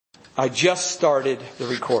I just started the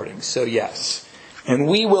recording, so yes. And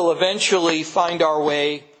we will eventually find our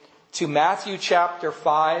way to Matthew chapter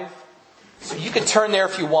 5. So you can turn there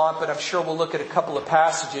if you want, but I'm sure we'll look at a couple of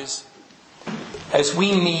passages as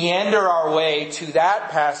we meander our way to that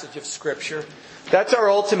passage of Scripture. That's our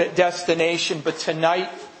ultimate destination, but tonight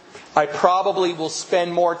I probably will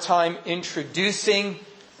spend more time introducing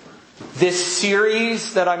this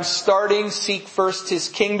series that I'm starting, Seek First His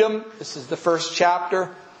Kingdom. This is the first chapter,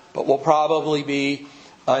 but will probably be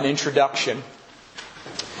an introduction.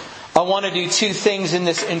 I want to do two things in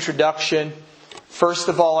this introduction. First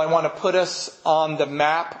of all, I want to put us on the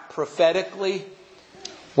map prophetically,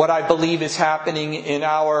 what I believe is happening in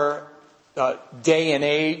our day and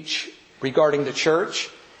age regarding the church,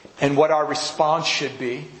 and what our response should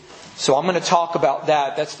be. So I'm going to talk about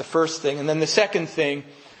that. That's the first thing. And then the second thing,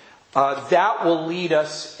 that will lead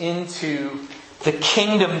us into the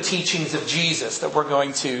kingdom teachings of Jesus that we're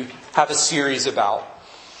going to have a series about.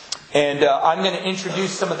 And I'm going to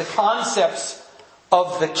introduce some of the concepts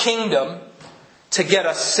of the kingdom to get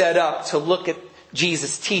us set up to look at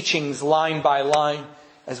Jesus' teachings line by line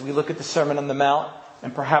as we look at the Sermon on the Mount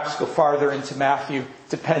and perhaps go farther into Matthew.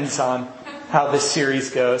 Depends on how this series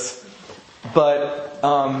goes. But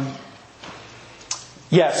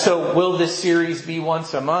so will this series be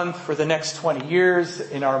once a month for the next 20 years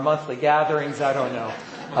in our monthly gatherings? I don't know.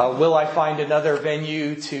 Will I find another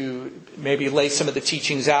venue to maybe lay some of the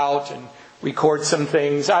teachings out and record some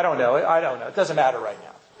things? I don't know. It doesn't matter right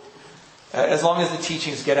now. As long as the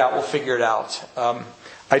teachings get out, we'll figure it out.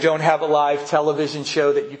 I don't have a live television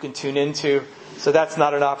show that you can tune into, so that's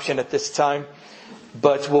not an option at this time.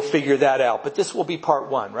 But we'll figure that out. But this will be part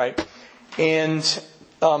one, right? And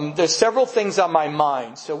there's several things on my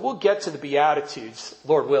mind, so we'll get to the Beatitudes,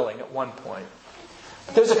 Lord willing, at one point.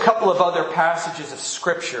 There's a couple of other passages of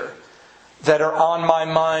Scripture that are on my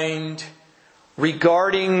mind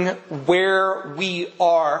regarding where we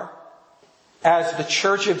are as the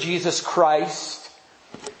Church of Jesus Christ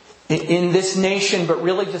in this nation, but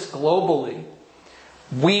really just globally.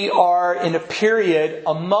 We are in a period,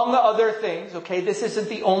 among other things, okay, this isn't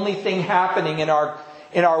the only thing happening in our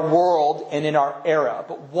world and in our era,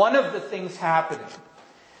 but one of the things happening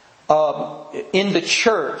in the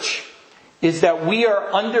church is that we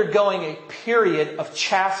are undergoing a period of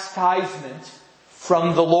chastisement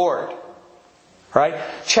from the Lord. Right?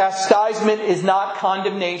 Chastisement is not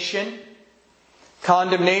condemnation.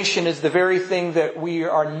 Condemnation is the very thing that we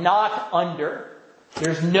are not under.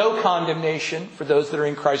 There's no condemnation for those that are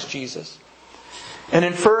in Christ Jesus. And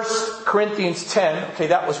in 1 Corinthians 10, okay,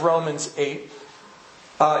 that was Romans 8.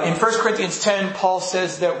 In 1 Corinthians 10, Paul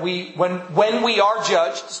says that when we are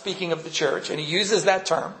judged, speaking of the church, and he uses that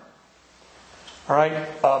term, all right,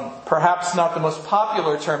 perhaps not the most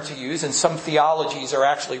popular term to use, and some theologies are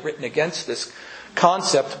actually written against this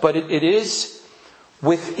concept, but it is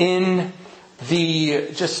within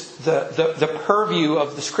the purview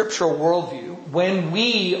of the scriptural worldview. When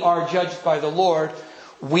we are judged by the Lord,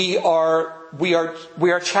 we are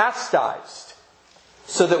chastised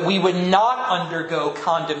so that we would not undergo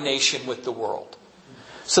condemnation with the world.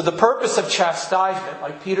 So the purpose of chastisement,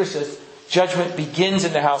 like Peter says, judgment begins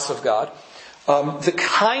in the house of God. The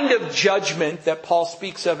kind of judgment that Paul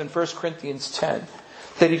speaks of in 1 Corinthians 10,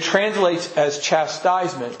 that he translates as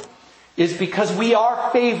chastisement, is because we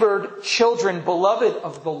are favored children, beloved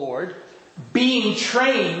of the Lord, being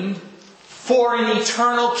trained for an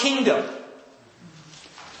eternal kingdom.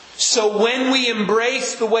 So when we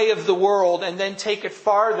embrace the way of the world and then take it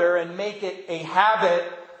farther and make it a habit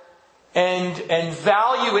and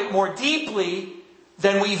value it more deeply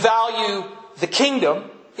than we value the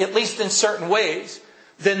kingdom, at least in certain ways,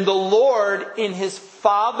 then the Lord, in His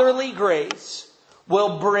fatherly grace,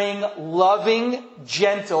 will bring loving,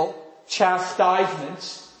 gentle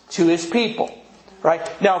chastisements to His people. Right?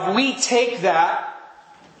 Now, if we take that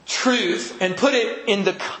truth and put it in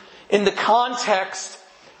the context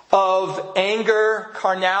of anger,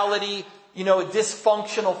 carnality, a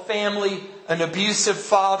dysfunctional family, an abusive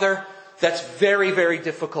father, that's very, very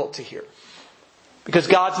difficult to hear. Because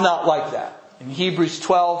God's not like that. In Hebrews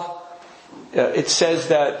 12, it says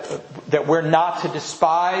that we're not to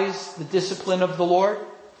despise the discipline of the Lord,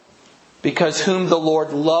 because whom the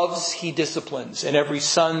Lord loves, He disciplines, and every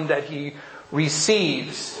son that He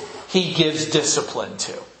receives, He gives discipline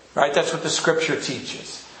to. Right? That's what the Scripture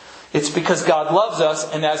teaches. It's because God loves us,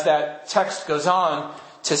 and as that text goes on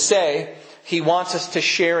to say, He wants us to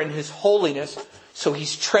share in His holiness, so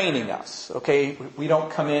He's training us. Okay? We don't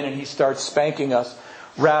come in and He starts spanking us.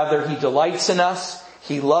 Rather, He delights in us.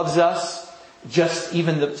 He loves us. Just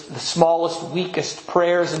even the smallest, weakest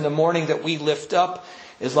prayers in the morning that we lift up,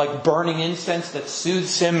 is like burning incense that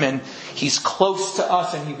soothes him, and he's close to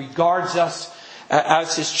us, and he regards us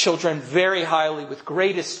as his children very highly, with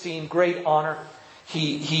great esteem, great honor.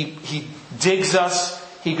 He digs us.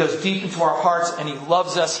 He goes deep into our hearts, and he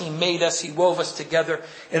loves us. He made us. He wove us together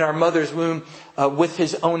in our mother's womb with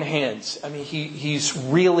his own hands. I mean, he's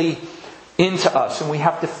really into us, and we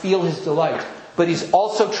have to feel his delight. But he's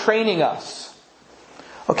also training us.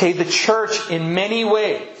 Okay, the church in many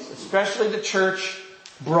ways, especially the church,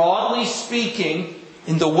 broadly speaking,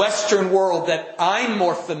 in the Western world that I'm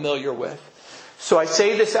more familiar with. So I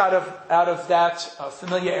say this out of that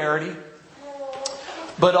familiarity.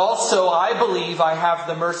 But also, I believe I have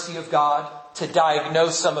the mercy of God to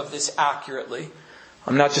diagnose some of this accurately.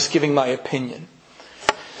 I'm not just giving my opinion.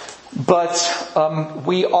 But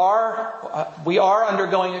we are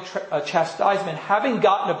undergoing a chastisement, having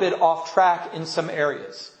gotten a bit off track in some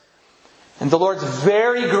areas. And the Lord's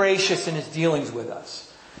very gracious in His dealings with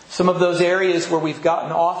us. Some of those areas where we've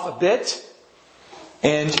gotten off a bit.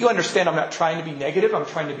 And you understand I'm not trying to be negative, I'm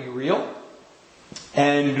trying to be real.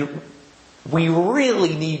 And we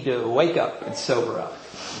really need to wake up and sober up.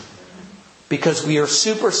 Because we are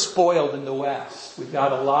super spoiled in the West. We've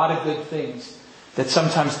got a lot of good things that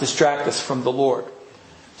sometimes distract us from the Lord.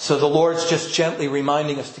 So the Lord's just gently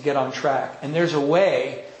reminding us to get on track. And there's a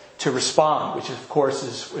way to respond, which of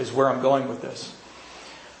course is where I'm going with this.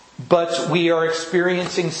 But we are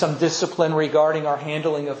experiencing some discipline regarding our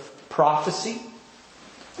handling of prophecy,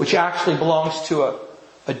 which actually belongs to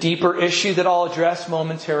a deeper issue that I'll address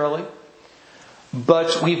momentarily.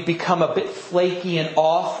 But we've become a bit flaky and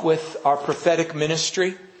off with our prophetic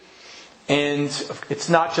ministry. And it's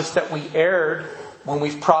not just that we erred when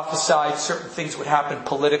we've prophesied certain things would happen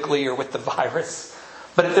politically or with the virus.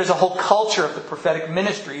 But there's a whole culture of the prophetic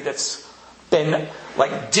ministry that's been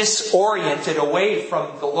like disoriented away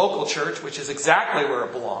from the local church, which is exactly where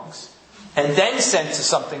it belongs. And then sent to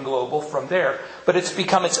something global from there. But it's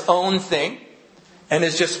become its own thing. And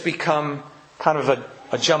has just become kind of a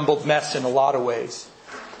jumbled mess in a lot of ways.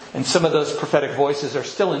 And some of those prophetic voices are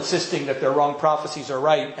still insisting that their wrong prophecies are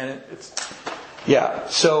right. And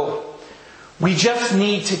so we just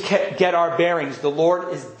need to get our bearings. The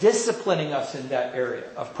Lord is disciplining us in that area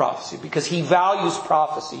of prophecy because He values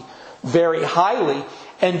prophecy very highly.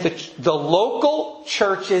 And the local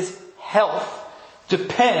church's health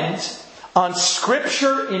depends on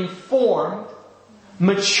Scripture-informed,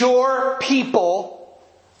 mature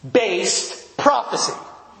people-based prophecy.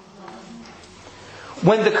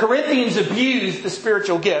 When the Corinthians abused the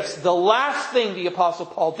spiritual gifts, the last thing the Apostle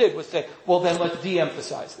Paul did was say, well then let's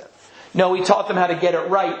de-emphasize them. No, he taught them how to get it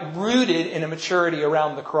right, rooted in a maturity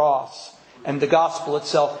around the cross and the gospel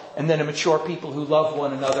itself, and then a mature people who love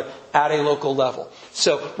one another at a local level.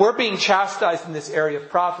 So we're being chastised in this area of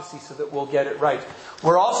prophecy so that we'll get it right.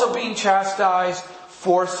 We're also being chastised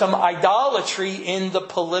for some idolatry in the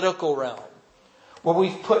political realm, where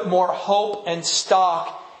we've put more hope and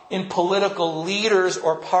stock in political leaders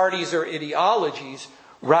or parties or ideologies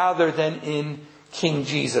rather than in King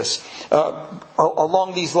Jesus.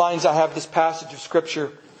 Along these lines, I have this passage of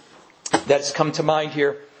Scripture that's come to mind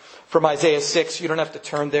here from Isaiah 6. You don't have to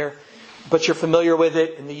turn there, but you're familiar with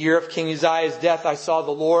it. In the year of King Uzziah's death, I saw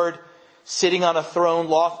the Lord sitting on a throne,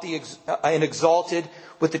 lofty and exalted,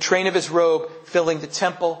 with the train of His robe filling the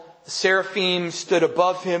temple. The seraphim stood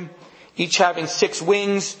above Him, each having 6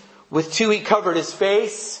 wings. With 2 He covered His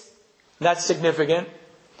face. That's significant.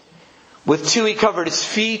 With 2 He covered His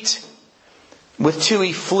feet. With 2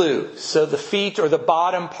 He flew. So the feet, or the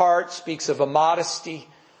bottom part, speaks of a modesty.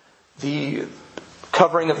 The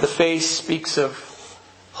covering of the face speaks of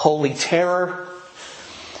holy terror.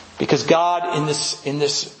 Because God, in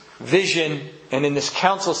this vision and in this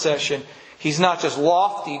council session, He's not just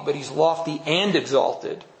lofty, but He's lofty and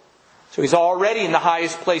exalted. So He's already in the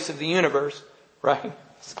highest place of the universe, right?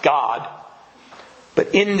 It's God.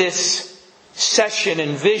 But in this session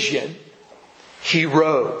and vision, He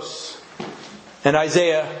rose. And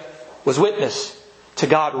Isaiah was witness to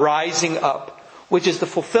God rising up, which is the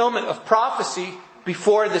fulfillment of prophecy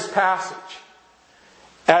before this passage.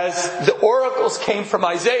 As the oracles came from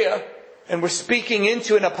Isaiah and were speaking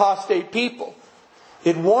into an apostate people,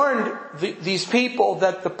 it warned these people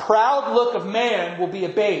that the proud look of man will be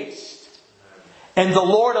abased, and the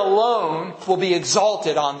Lord alone will be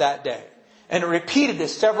exalted on that day. And it repeated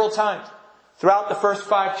this several times throughout the first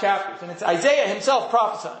 5 chapters. And it's Isaiah himself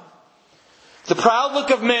prophesying. The proud look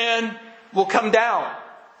of man will come down,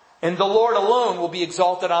 and the Lord alone will be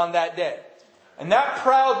exalted on that day. And that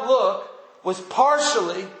proud look was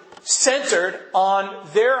partially centered on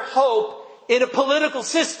their hope in a political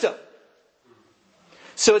system.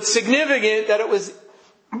 So it's significant that it was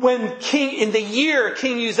in the year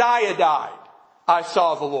King Uzziah died, I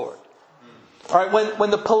saw the Lord. All right,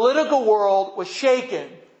 when the political world was shaken,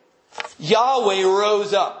 Yahweh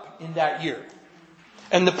rose up in that year.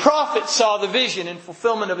 And the prophet saw the vision in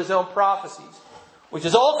fulfillment of his own prophecies, which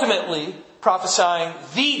is ultimately prophesying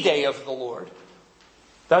the day of the Lord.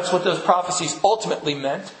 That's what those prophecies ultimately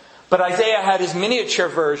meant. But Isaiah had his miniature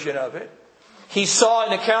version of it. He saw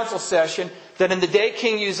in a council session that in the day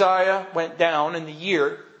King Uzziah went down, in the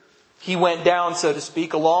year he went down, so to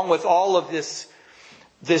speak, along with all of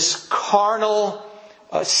this carnal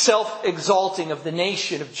self-exalting of the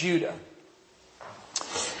nation of Judah.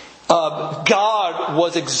 God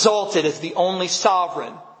was exalted as the only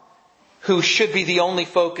sovereign who should be the only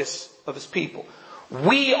focus of His people.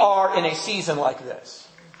 We are in a season like this.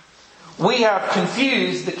 We have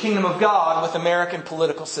confused the kingdom of God with American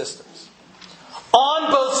political systems.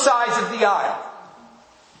 On both sides of the aisle.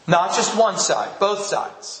 Not just one side, both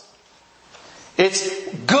sides.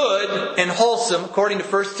 It's good and wholesome, according to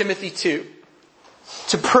 1 Timothy 2,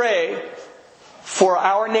 to pray for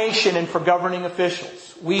our nation and for governing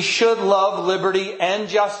officials. We should love liberty and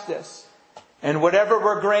justice. And whatever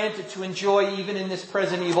we're granted to enjoy even in this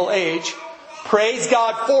present evil age, praise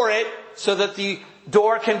God for it so that the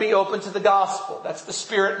door can be open to the gospel. That's the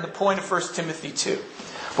spirit and the point of 1 Timothy 2.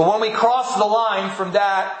 But when we cross the line from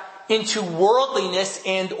that into worldliness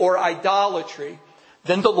and or idolatry,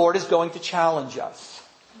 then the Lord is going to challenge us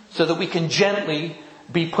so that we can gently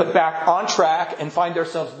be put back on track and find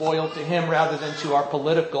ourselves loyal to Him rather than to our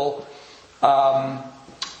political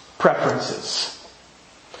preferences.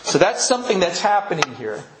 So that's something that's happening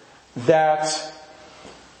here. That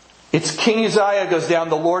it's King Uzziah goes down,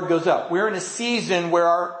 the Lord goes up. We're in a season where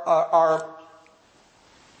our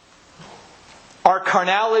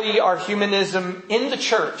carnality, our humanism in the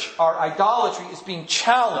church, our idolatry is being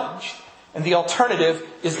challenged. And the alternative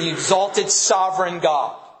is the exalted sovereign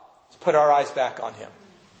God. Let's put our eyes back on Him.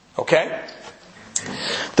 Okay?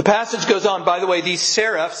 The passage goes on. By the way, these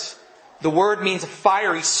seraphs, the word means a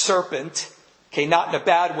fiery serpent. Okay, not in a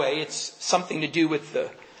bad way. It's something to do with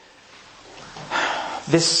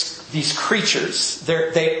these creatures.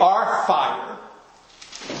 They are fire.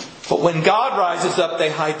 But when God rises up, they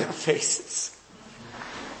hide their faces.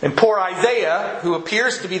 And poor Isaiah, who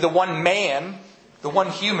appears to be the one man, the one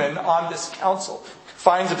human on this council,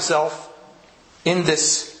 finds himself in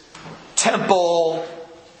this temple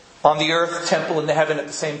on the earth, temple in the heaven at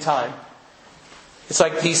the same time. It's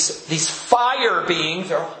like these fire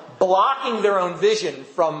beings are blocking their own vision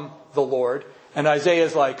from the Lord. And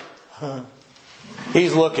Isaiah's like,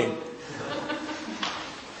 he's looking.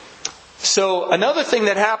 So another thing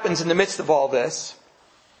that happens in the midst of all this,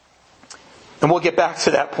 and we'll get back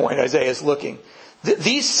to that point, Isaiah's looking.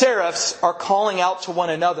 These seraphs are calling out to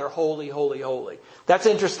one another, holy, holy, holy. That's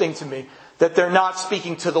interesting to me, that they're not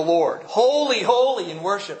speaking to the Lord. Holy, holy in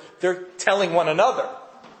worship. They're telling one another.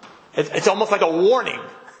 It's almost like a warning.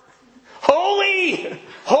 Holy,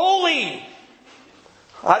 holy.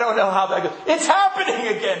 I don't know how that goes. It's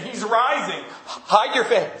happening again. He's rising. Hide your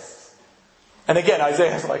face. And again,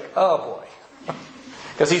 Isaiah's like, oh boy.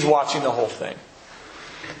 Because he's watching the whole thing.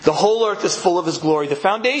 The whole earth is full of His glory. The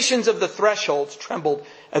foundations of the thresholds trembled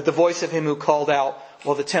at the voice of Him who called out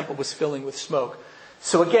while the temple was filling with smoke.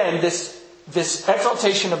 So again, this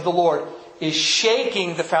exaltation of the Lord is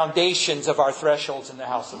shaking the foundations of our thresholds in the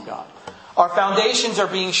house of God. Our foundations are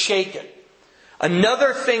being shaken.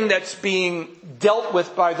 Another thing that's being dealt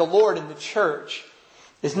with by the Lord in the church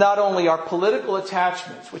is not only our political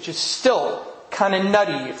attachments, which is still kind of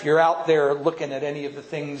nutty if you're out there looking at any of the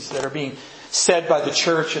things that are being said by the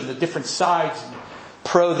church and the different sides, and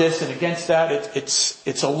pro this and against that.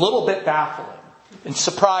 It's a little bit baffling and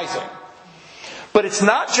surprising. But it's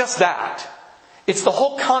not just that. It's the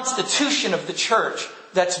whole constitution of the church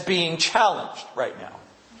that's being challenged right now.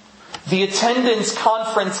 The attendance,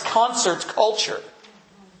 conference, concerts culture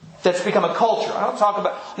that's become a culture. I'm not talking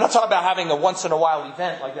about having a once in a while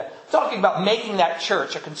event like that. I'm talking about making that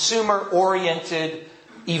church a consumer-oriented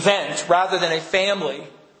event rather than a family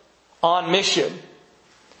on mission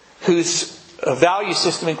whose value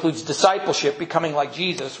system includes discipleship, becoming like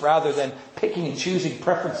Jesus, rather than picking and choosing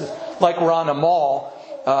preferences like we're on a mall,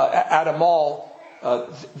 at a mall.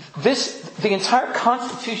 The entire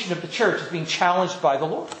constitution of the church is being challenged by the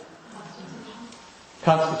Lord.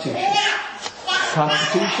 Constitution.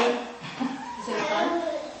 Constitution? Is it a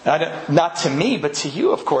pun? Not to me, but to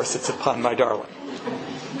you, of course, it's a pun, my darling.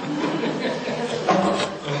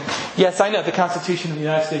 Yes, I know, the Constitution of the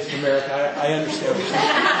United States of America. I understand what you're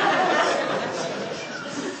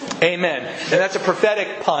saying. Amen. And that's a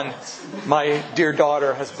prophetic pun my dear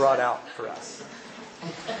daughter has brought out for us.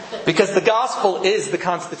 Because the gospel is the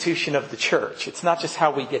constitution of the church. It's not just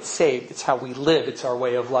how we get saved, it's how we live, it's our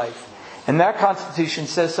way of life. And that constitution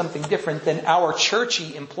says something different than our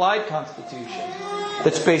churchy implied constitution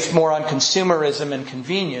that's based more on consumerism and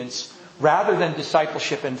convenience rather than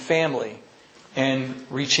discipleship and family and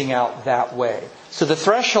reaching out that way. So the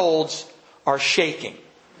thresholds are shaking.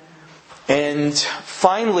 And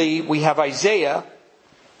finally, we have Isaiah,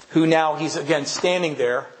 who now he's again standing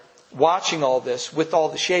there watching all this with all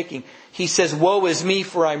the shaking. He says, "Woe is me,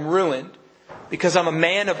 for I'm ruined, because I'm a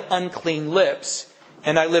man of unclean lips,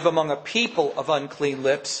 and I live among a people of unclean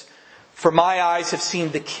lips. For my eyes have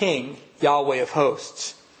seen the King, Yahweh of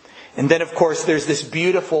hosts." And then, of course, there's this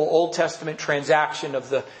beautiful Old Testament transaction of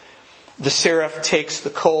the seraph takes the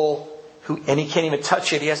coal, and he can't even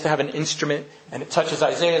touch it. He has to have an instrument, and it touches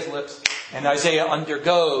Isaiah's lips, and Isaiah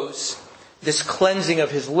undergoes this cleansing of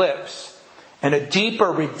his lips. And a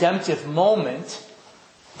deeper redemptive moment,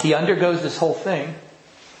 he undergoes this whole thing.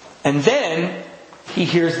 And then he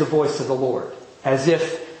hears the voice of the Lord. As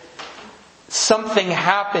if something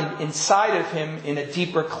happened inside of him in a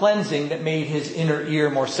deeper cleansing that made his inner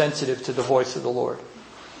ear more sensitive to the voice of the Lord.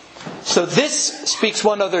 So this speaks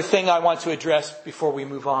one other thing I want to address before we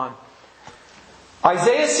move on.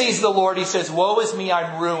 Isaiah sees the Lord. He says, "Woe is me,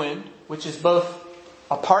 I'm ruined," which is both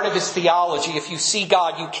a part of his theology. If you see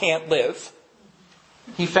God, you can't live.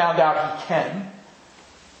 He found out he can.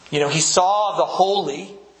 He saw the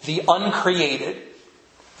holy, the uncreated.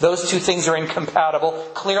 Those two things are incompatible.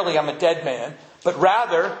 Clearly, I'm a dead man. But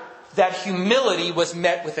rather, that humility was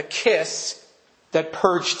met with a kiss that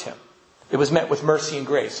purged him. It was met with mercy and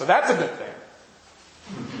grace. So that's a good thing.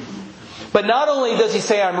 But not only does he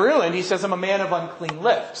say I'm ruined, he says I'm a man of unclean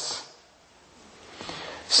lips.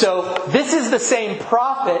 So this is the same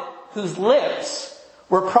prophet whose lips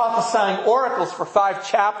were prophesying oracles for 5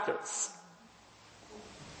 chapters.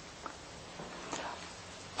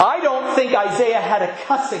 I don't think Isaiah had a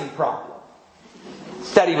cussing problem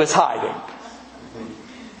that he was hiding.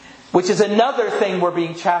 Which is another thing we're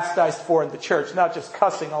being chastised for in the church. Not just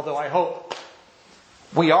cussing, although I hope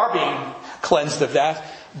we are being cleansed of that.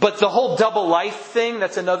 But the whole double life thing,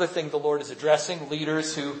 that's another thing the Lord is addressing.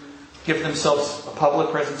 Leaders who give themselves a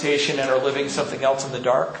public presentation and are living something else in the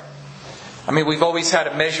dark. We've always had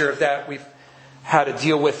a measure of that we've had to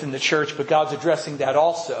deal with in the church, but God's addressing that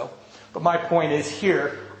also. But my point is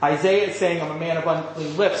here, Isaiah is saying I'm a man of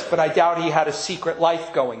unclean lips, but I doubt he had a secret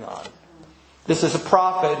life going on. This is a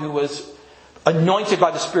prophet who was anointed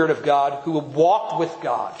by the Spirit of God, who walked with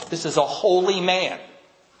God. This is a holy man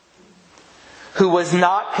who was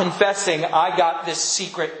not confessing, I got this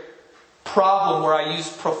secret problem where I use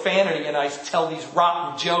profanity and I tell these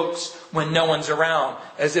rotten jokes when no one's around,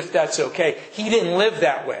 as if that's okay. He didn't live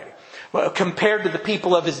that way. Well, compared to the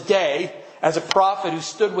people of his day, as a prophet who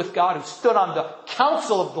stood with God, who stood on the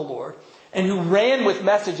counsel of the Lord, and who ran with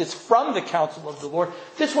messages from the counsel of the Lord,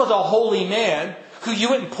 this was a holy man who you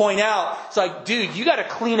wouldn't point out. It's like, dude, you got to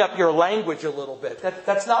clean up your language a little bit.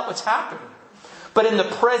 That's not what's happening. But in the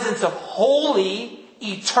presence of holy,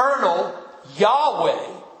 eternal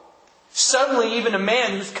Yahweh, suddenly even a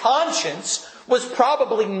man whose conscience was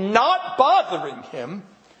probably not bothering him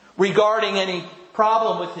regarding any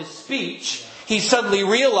problem with his speech, he suddenly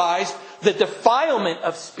realized the defilement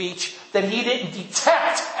of speech that he didn't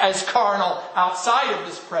detect as carnal outside of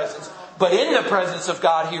this presence. But in the presence of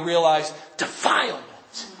God, he realized defilement.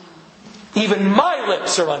 Even my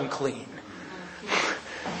lips are unclean.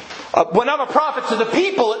 When I'm a prophet to the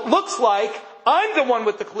people, it looks like I'm the one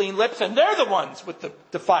with the clean lips and they're the ones with the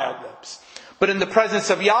defiled lips. But in the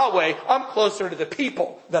presence of Yahweh, I'm closer to the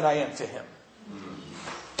people than I am to Him.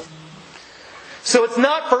 So it's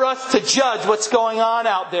not for us to judge what's going on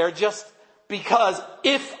out there just because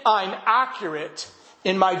if I'm accurate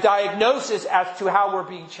in my diagnosis as to how we're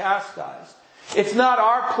being chastised. It's not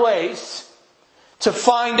our place to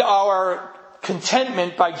find our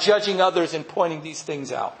contentment by judging others and pointing these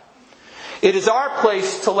things out. It is our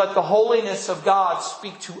place to let the holiness of God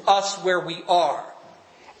speak to us where we are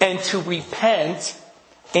and to repent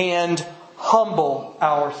and humble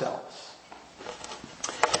ourselves.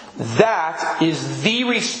 That is the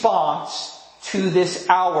response to this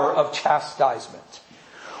hour of chastisement.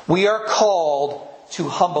 We are called to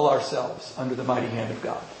humble ourselves under the mighty hand of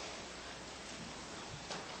God.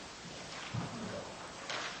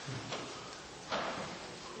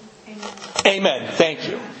 Amen. Thank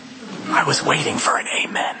you. I was waiting for an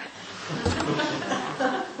amen.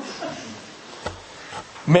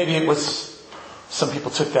 Maybe it was, some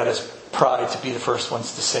people took that as pride to be the first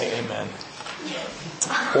ones to say amen.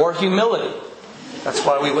 Or humility. That's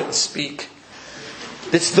why we wouldn't speak.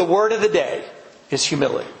 It's the word of the day, is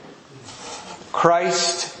humility.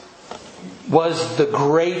 Christ was the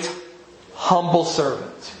great humble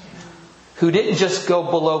servant who didn't just go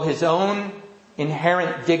below his own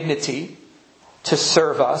inherent dignity to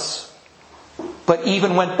serve us, but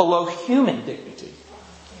even went below human dignity.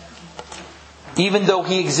 Even though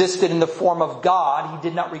he existed in the form of God, he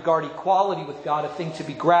did not regard equality with God a thing to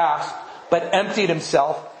be grasped, but emptied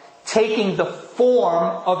himself, taking the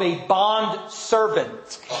form of a bond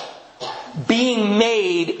servant, being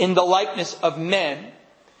made in the likeness of men,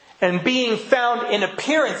 and being found in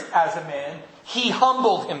appearance as a man, he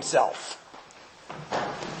humbled himself.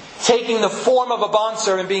 Taking the form of a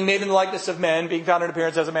bondservant, being made in the likeness of men, being found in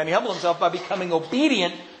appearance as a man, he humbled himself by becoming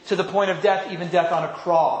obedient to the point of death, even death on a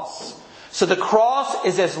cross. So the cross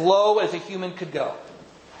is as low as a human could go.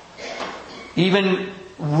 Even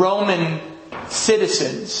Roman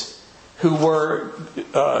citizens who were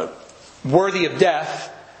worthy of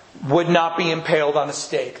death would not be impaled on a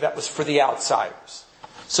stake. That was for the outsiders.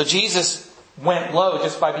 So Jesus went low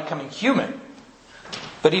just by becoming human.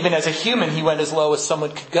 But even as a human, he went as low as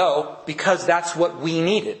someone could go because that's what we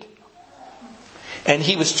needed. And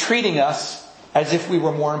he was treating us as if we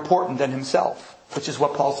were more important than himself, which is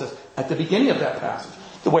what Paul says at the beginning of that passage,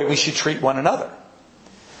 the way we should treat one another.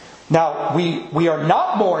 Now, we are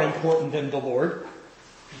not more important than the Lord,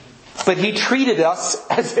 but he treated us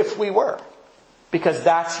as if we were, because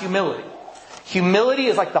that's humility. Humility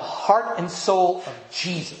is like the heart and soul of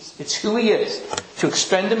Jesus. It's who he is, to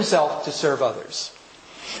expend himself to serve others.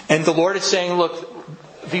 And the Lord is saying, look,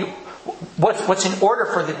 what's in order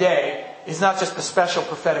for the day is not just a special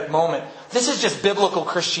prophetic moment. This is just biblical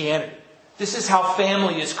Christianity. This is how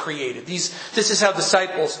family is created. This is how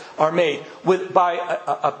disciples are made, by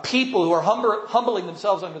a people who are humbling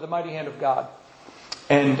themselves under the mighty hand of God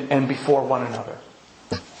and before one another.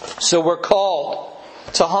 So we're called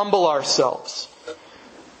to humble ourselves.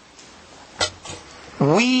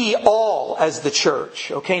 We all as the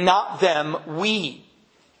church, okay, not them, we.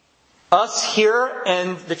 Us here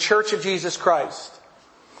and the Church of Jesus Christ.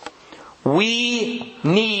 We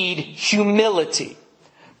need humility.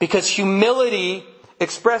 Because humility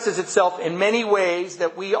expresses itself in many ways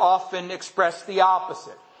that we often express the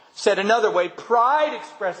opposite. Said another way, pride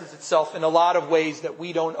expresses itself in a lot of ways that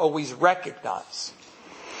we don't always recognize.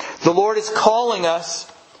 The Lord is calling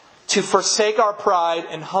us to forsake our pride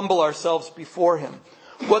and humble ourselves before Him.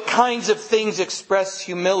 What kinds of things express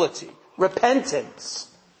humility? Repentance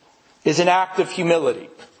is an act of humility.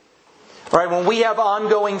 Right? When we have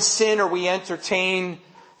ongoing sin or we entertain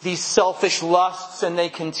these selfish lusts and they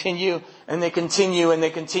continue and they continue and they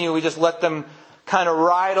continue, we just let them kind of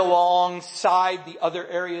ride alongside the other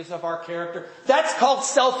areas of our character. That's called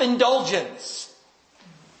self-indulgence.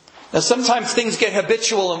 Now sometimes things get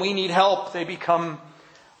habitual and we need help. They become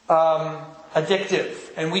addictive.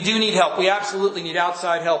 And we do need help. We absolutely need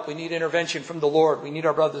outside help. We need intervention from the Lord. We need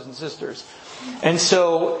our brothers and sisters. And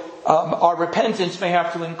so our repentance may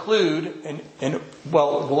have to include,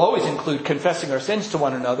 well, it will always include confessing our sins to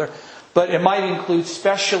one another, but it might include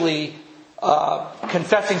specially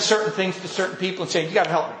confessing certain things to certain people and saying, you got to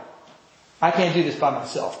help me. I can't do this by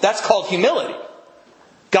myself. That's called humility.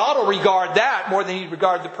 God will regard that more than He'd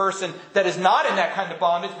regard the person that is not in that kind of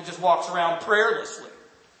bondage but just walks around prayerlessly.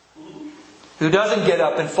 Who doesn't get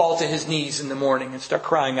up and fall to his knees in the morning and start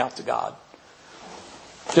crying out to God.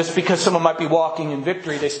 Just because someone might be walking in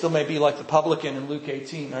victory, they still may be like the publican in Luke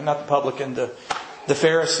 18. Or not the publican, the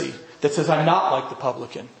Pharisee that says, I'm not like the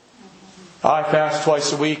publican. I fast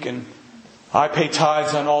twice a week and I pay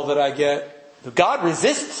tithes on all that I get. But God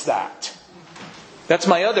resists that. That's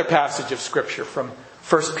my other passage of Scripture from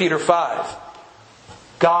 1 Peter 5.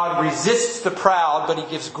 God resists the proud, but He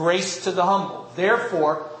gives grace to the humble.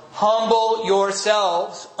 Therefore, humble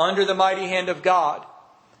yourselves under the mighty hand of God,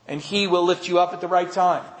 and He will lift you up at the right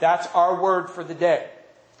time. That's our word for the day.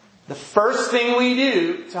 The first thing we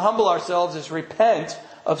do to humble ourselves is repent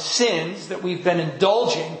of sins that we've been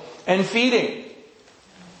indulging and feeding.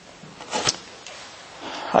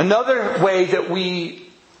 Another way that we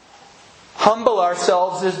humble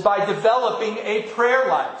ourselves is by developing a prayer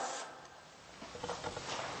life.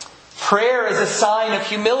 Prayer is a sign of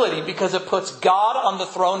humility because it puts God on the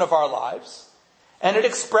throne of our lives and it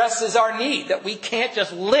expresses our need that we can't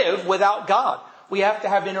just live without God. We have to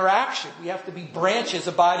have interaction. We have to be branches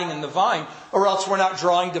abiding in the vine or else we're not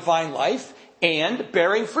drawing divine life and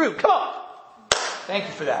bearing fruit. Come on. Thank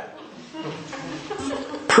you for that.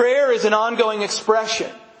 Prayer is an ongoing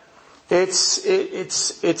expression.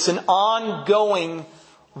 It's an ongoing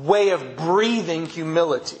way of breathing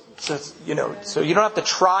humility. So you don't have to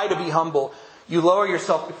try to be humble. You lower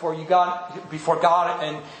yourself before God,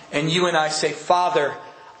 and you and I say, Father,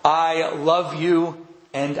 I love you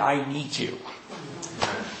and I need you.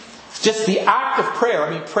 Just the act of prayer. I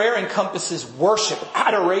mean, prayer encompasses worship,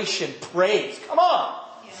 adoration, praise. Come on.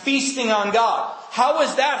 Feasting on God. How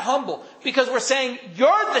is that humble? Because we're saying,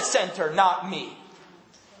 you're the center, not me.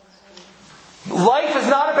 Life is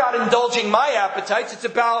not about indulging my appetites. It's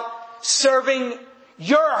about serving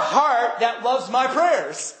your heart that loves my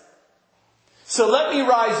prayers. So let me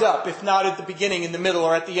rise up, if not at the beginning, in the middle,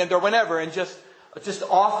 or at the end, or whenever, and just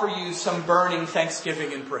offer you some burning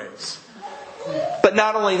thanksgiving and praise. But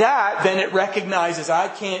not only that, then it recognizes, I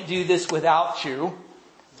can't do this without you.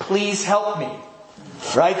 Please help me.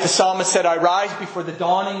 Right? The psalmist said, I rise before the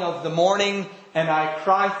dawning of the morning and I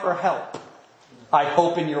cry for help. I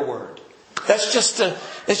hope in your word. It's just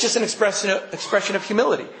an expression of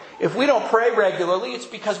humility. If we don't pray regularly, it's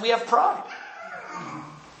because we have pride.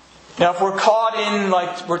 Now, if we're caught in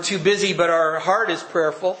like we're too busy but our heart is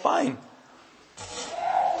prayerful, fine.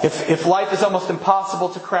 If life is almost impossible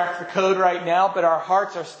to crack the code right now, but our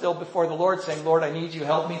hearts are still before the Lord saying, Lord, I need you,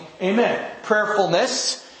 help me. Amen.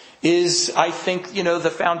 Prayerfulness is, I think, the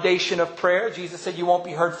foundation of prayer. Jesus said you won't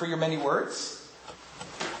be heard for your many words.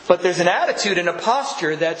 But there's an attitude and a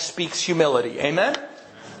posture that speaks humility. Amen?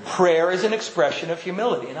 Prayer is an expression of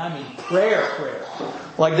humility. And I mean prayer.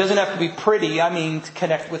 Like, it doesn't have to be pretty. I mean to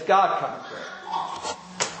connect with God kind of prayer.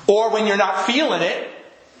 Or when you're not feeling it,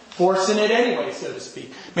 forcing it anyway, so to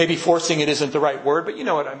speak. Maybe forcing it isn't the right word, but you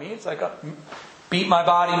know what I mean. It's like, beat my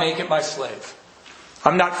body, make it my slave.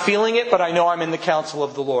 I'm not feeling it, but I know I'm in the counsel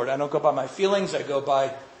of the Lord. I don't go by my feelings. I go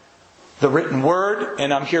by the written word.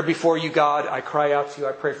 And I'm here before you, God. I cry out to you.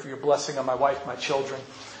 I pray for your blessing on my wife, my children.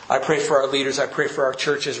 I pray for our leaders. I pray for our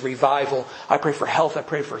church's revival. I pray for health. I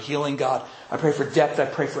pray for healing, God. I pray for depth. I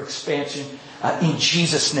pray for expansion. In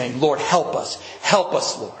Jesus' name, Lord, help us. Help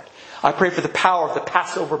us, Lord. I pray for the power of the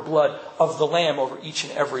Passover blood of the Lamb over each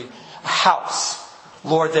and every house.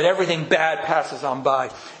 Lord, that everything bad passes on by.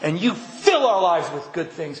 And you fill our lives with good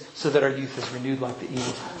things so that our youth is renewed like the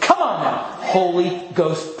eagles. Come on now. Holy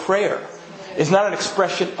Ghost prayer is not an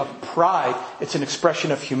expression of pride. It's an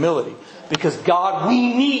expression of humility. Because God,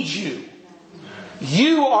 we need you.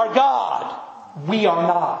 You are God. We are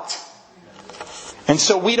not. And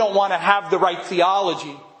so we don't want to have the right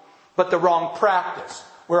theology, but the wrong practice.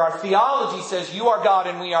 Where our theology says you are God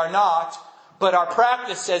and we are not, but our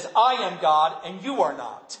practice says I am God and you are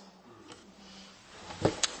not.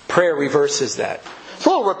 Prayer reverses that. It's a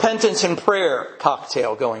little repentance and prayer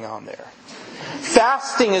cocktail going on there.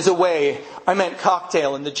 Fasting is a way, I meant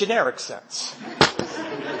cocktail in the generic sense.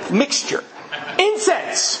 Mixture.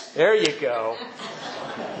 Incense. There you go.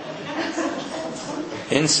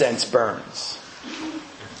 Incense burns.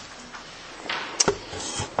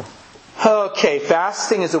 Okay,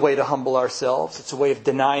 fasting is a way to humble ourselves. It's a way of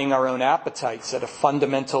denying our own appetites at a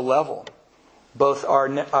fundamental level. Both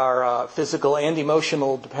our physical and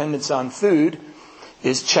emotional dependence on food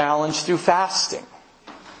is challenged through fasting.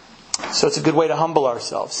 So it's a good way to humble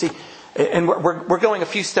ourselves. See, and we're going a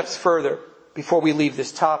few steps further before we leave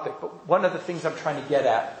this topic. But one of the things I'm trying to get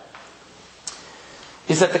at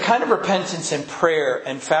is that the kind of repentance and prayer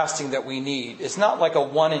and fasting that we need is not like a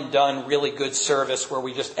one and done really good service where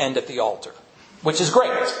we just end at the altar, which is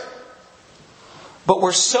great. But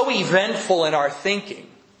we're so eventful in our thinking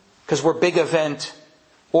because we're big event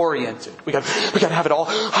oriented. We got to have it all.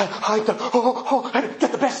 I got to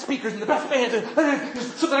get the best speakers and the best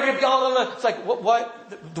bands, so that I can be all in the. It's like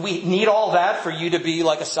what do we need all that for you to be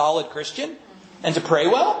like a solid Christian and to pray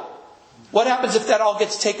well? What happens if that all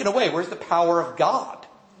gets taken away? Where's the power of God?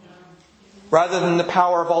 Rather than the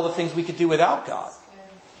power of all the things we could do without God.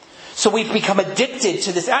 So we've become addicted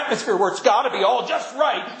to this atmosphere where it's got to be all just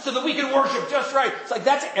right so that we can worship just right. It's like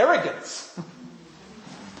that's arrogance.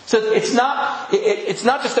 So it's not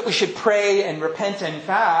just that we should pray and repent and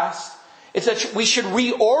fast. It's that we should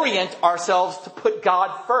reorient ourselves to put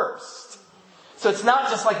God first. So it's not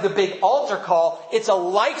just like the big altar call. It's a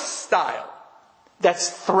lifestyle that's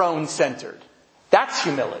throne-centered. That's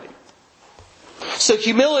humility. So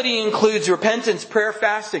humility includes repentance, prayer,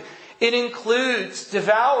 fasting. It includes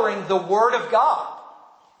devouring the Word of God.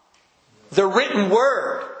 The written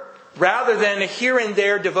Word. Rather than a here and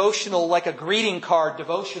there devotional, like a greeting card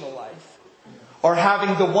devotional life. Or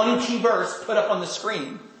having the one key verse put up on the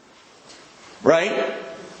screen. Right?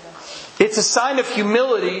 It's a sign of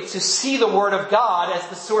humility to see the Word of God as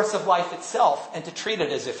the source of life itself and to treat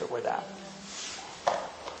it as if it were that.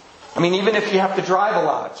 I mean, even if you have to drive a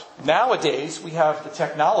lot. Nowadays, we have the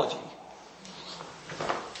technology.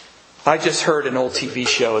 I just heard an old TV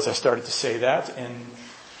show as I started to say that. And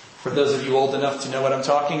For those of you old enough to know what I'm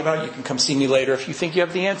talking about, you can come see me later if you think you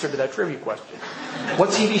have the answer to that trivia question. What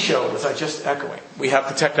TV show was I just echoing? We have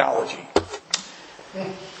the technology.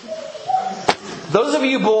 Those of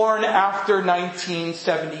you born after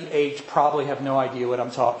 1978 probably have no idea what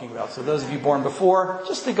I'm talking about. So those of you born before,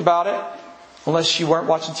 just think about it. Unless you weren't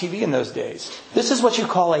watching TV in those days. This is what you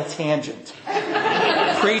call a tangent.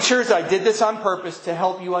 Preachers, I did this on purpose to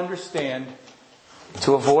help you understand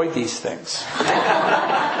to avoid these things.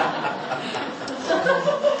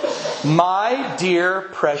 My dear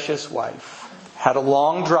precious wife had a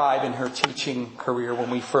long drive in her teaching career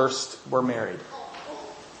when we first were married.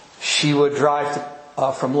 She would drive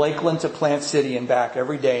from Lakeland to Plant City and back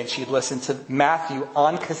every day, and she'd listen to Matthew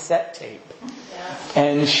on cassette tape.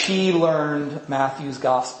 And she learned Matthew's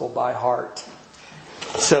gospel by heart.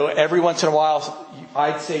 So every once in a while,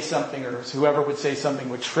 I'd say something, or whoever would say something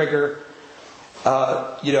would trigger,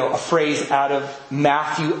 a phrase out of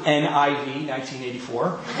Matthew NIV,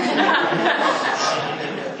 1984.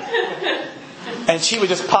 And she would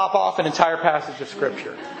just pop off an entire passage of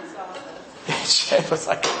Scripture. It was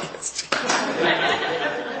like,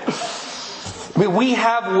 we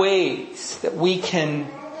have ways that we can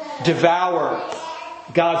devour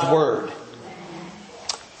God's Word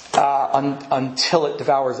until it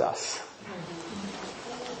devours us.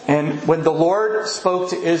 And when the Lord spoke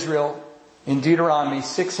to Israel in Deuteronomy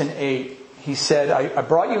 6 and 8, He said, I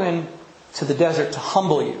brought you into the desert to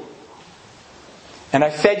humble you. And I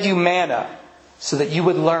fed you manna so that you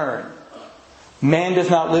would learn. Man does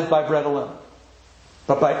not live by bread alone,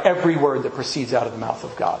 but by every word that proceeds out of the mouth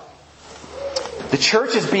of God. The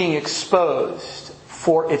church is being exposed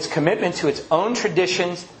for its commitment to its own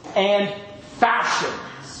traditions and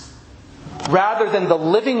fashions, rather than the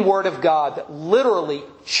living Word of God that literally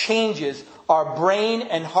changes our brain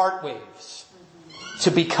and heart waves to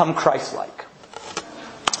become Christ-like.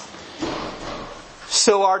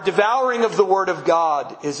 So our devouring of the Word of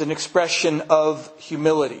God is an expression of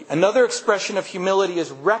humility. Another expression of humility is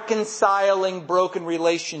reconciling broken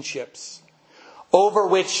relationships over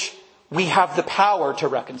which we have the power to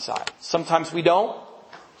reconcile. Sometimes we don't,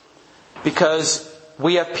 because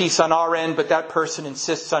we have peace on our end, but that person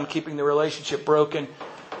insists on keeping the relationship broken.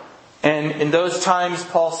 And in those times,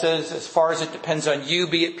 Paul says, as far as it depends on you,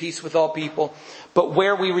 be at peace with all people. But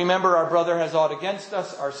where we remember our brother has aught against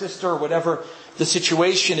us, our sister, or whatever the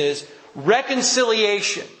situation is,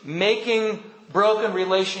 reconciliation, making broken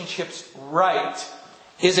relationships right,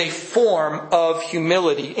 is a form of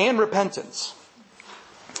humility and repentance.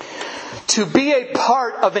 To be a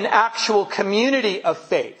part of an actual community of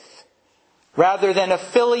faith, rather than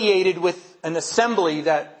affiliated with an assembly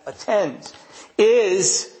that attends,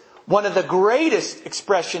 is one of the greatest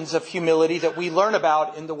expressions of humility that we learn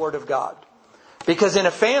about in the Word of God. Because in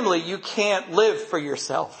a family, you can't live for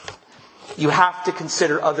yourself. You have to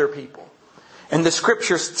consider other people. And the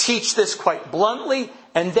Scriptures teach this quite bluntly,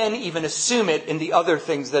 and then even assume it in the other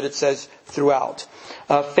things that it says throughout.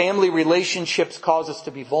 Family relationships cause us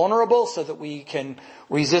to be vulnerable so that we can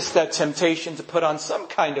resist that temptation to put on some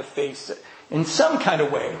kind of face in some kind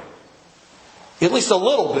of way. At least a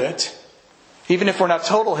little bit. Even if we're not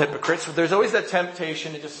total hypocrites, but there's always that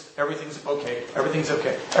temptation to just, everything's okay, everything's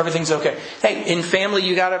okay, everything's okay. Hey, in family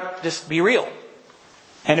you gotta just be real.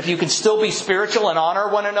 And if you can still be spiritual and honor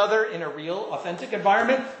one another in a real, authentic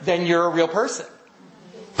environment, then you're a real person.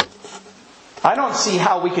 I don't see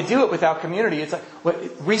how we could do it without community. It's like,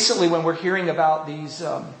 recently when we're hearing about these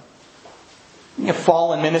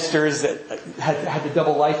fallen ministers that had the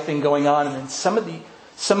double life thing going on, and then some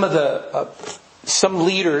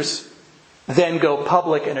leaders then go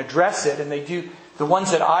public and address it, and they do the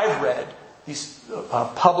ones that I've read, these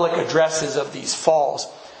public addresses of these falls.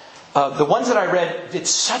 The ones that I read did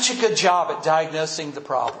such a good job at diagnosing the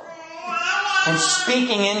problem and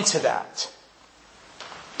speaking into that.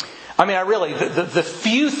 I mean, the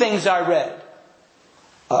few things I read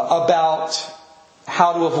about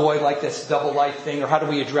how to avoid like this double life thing, or how do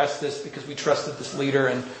we address this because we trusted this leader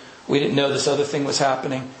and we didn't know this other thing was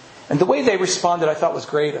happening. And the way they responded, I thought was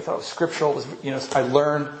great. I thought it was scriptural. I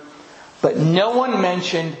learned. But no one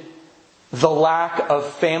mentioned the lack of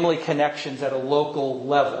family connections at a local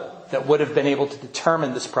level that would have been able to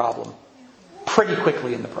determine this problem pretty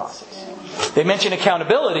quickly in the process. They mentioned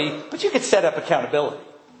accountability, but you could set up accountability.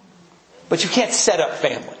 But you can't set up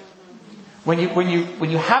family. When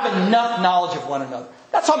you have enough knowledge of one another.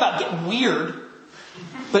 Not talking about getting weird.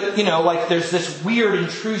 But, like there's this weird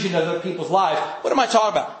intrusion of other people's lives. What am I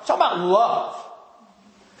talking about? I'm talking about love.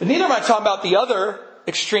 But neither am I talking about the other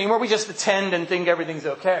extreme where we just attend and think everything's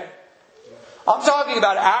okay. I'm talking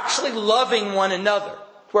about actually loving one another.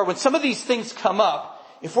 Where when some of these things come up,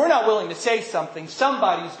 if we're not willing to say something,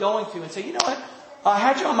 somebody's going to and say, you know what, I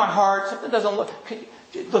had you on my heart, something doesn't look,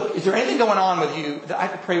 is there anything going on with you that I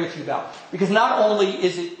could pray with you about? Because not only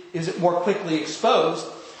is it more quickly exposed,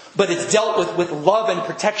 but it's dealt with love and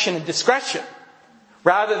protection and discretion.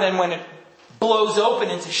 Rather than when it blows open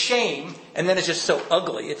into shame, and then it's just so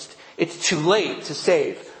ugly. It's too late to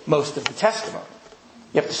save most of the testimony.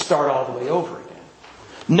 You have to start all the way over again.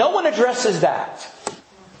 No one addresses that.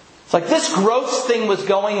 It's like this gross thing was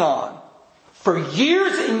going on for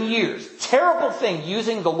years and years. Terrible thing,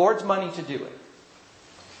 using the Lord's money to do it.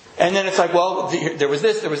 And then it's like, well, there was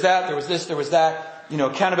this, there was that, there was this, there was that.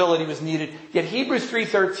 Accountability was needed. Yet Hebrews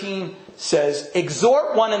 3:13 says,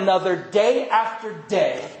 exhort one another day after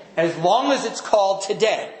day, as long as it's called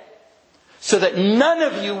today, so that none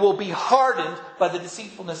of you will be hardened by the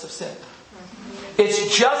deceitfulness of sin.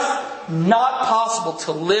 It's just not possible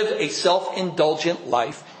to live a self-indulgent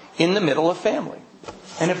life in the middle of family.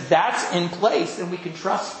 And if that's in place, then we can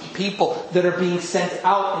trust people that are being sent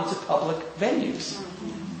out into public venues.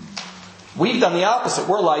 We've done the opposite.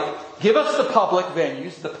 We're like, give us the public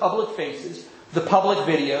venues, the public faces, the public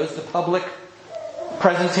videos, the public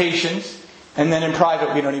presentations, and then in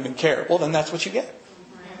private we don't even care. Well, then that's what you get.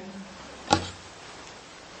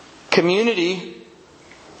 Community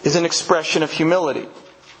is an expression of humility.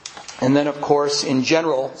 And then, of course, in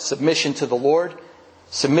general, submission to the Lord,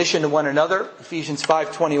 submission to one another. Ephesians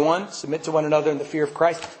 5:21, submit to one another in the fear of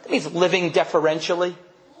Christ. That means living deferentially,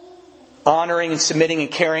 honoring and submitting and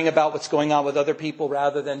caring about what's going on with other people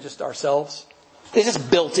rather than just ourselves. It's just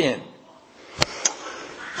built in.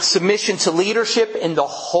 Submission to leadership in the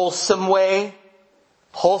wholesome way.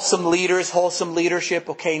 Wholesome leaders, wholesome leadership.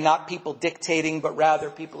 Okay, not people dictating, but rather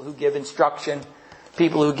people who give instruction.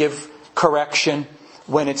 People who give correction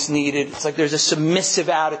when it's needed. It's like there's a submissive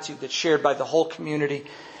attitude that's shared by the whole community.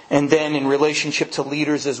 And then in relationship to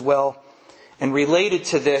leaders as well. And related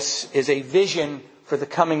to this is a vision for the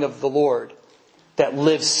coming of the Lord that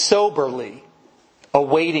lives soberly,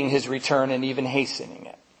 awaiting His return and even hastening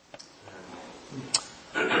it.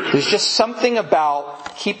 There's just something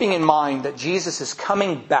about keeping in mind that Jesus is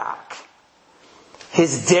coming back.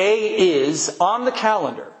 His day is on the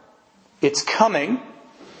calendar. It's coming,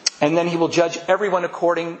 and then He will judge everyone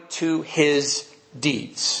according to his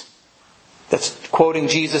deeds. That's quoting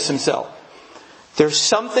Jesus Himself. There's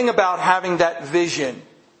something about having that vision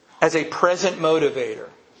as a present motivator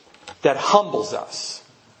that humbles us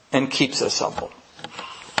and keeps us humble.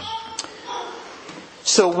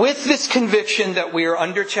 So with this conviction that we are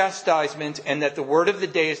under chastisement and that the word of the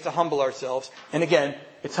day is to humble ourselves, and again,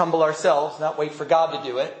 it's humble ourselves, not wait for God to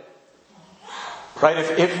do it. Right?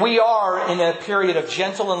 If we are in a period of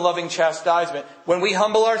gentle and loving chastisement, when we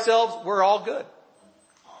humble ourselves, we're all good.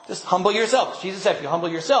 Just humble yourself. Jesus said, if you humble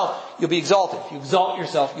yourself, you'll be exalted. If you exalt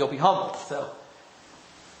yourself, you'll be humbled. So,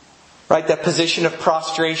 right, that position of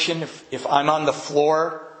prostration, if I'm on the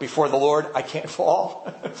floor before the Lord, I can't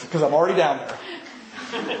fall because I'm already down there.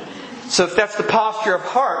 So if that's the posture of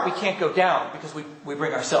heart, we can't go down because we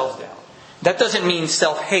bring ourselves down. That doesn't mean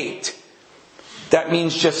self-hate. That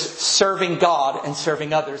means just serving God and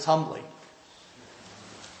serving others humbly.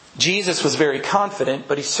 Jesus was very confident,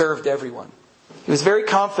 but He served everyone. He was very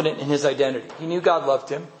confident in His identity. He knew God loved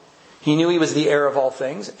Him. He knew He was the heir of all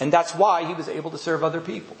things. And that's why He was able to serve other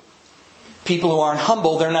people. People who aren't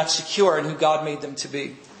humble, they're not secure in who God made them to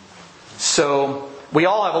be. So we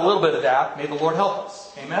all have a little bit of that. May the Lord help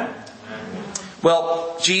us. Amen? Amen.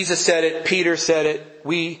 Well, Jesus said it. Peter said it.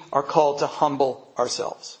 We are called to humble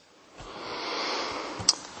ourselves.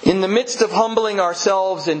 In the midst of humbling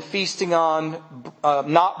ourselves and feasting on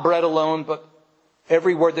not bread alone, but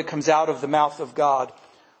every word that comes out of the mouth of God,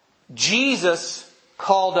 Jesus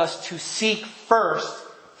called us to seek first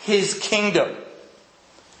His kingdom.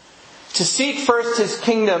 To seek first His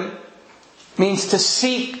kingdom means to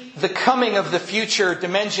seek the coming of the future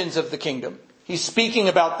dimensions of the kingdom. He's speaking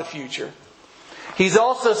about the future. He's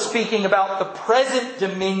also speaking about the present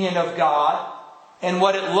dominion of God and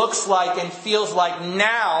what it looks like and feels like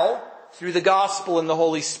now through the gospel and the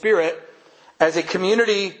Holy Spirit as a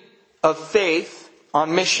community of faith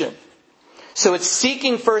on mission. So it's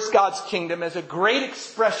seeking first God's kingdom as a great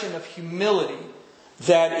expression of humility.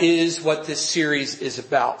 That is what this series is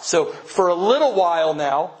about. So for a little while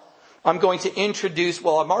now, I'm going to introduce,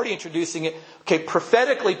 well, I'm already introducing it, okay,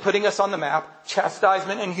 prophetically putting us on the map,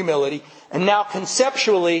 chastisement and humility. And now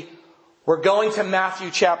conceptually, we're going to Matthew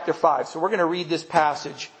chapter 5. So we're going to read this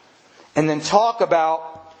passage and then talk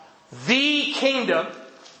about the kingdom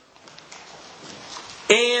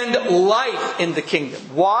and life in the kingdom.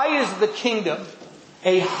 Why is the kingdom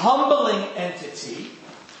a humbling entity?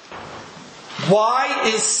 Why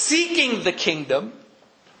is seeking the kingdom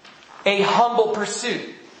a humble pursuit?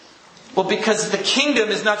 Well, because the kingdom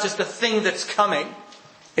is not just a thing that's coming.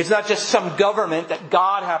 It's not just some government that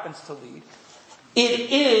God happens to lead.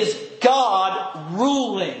 It is God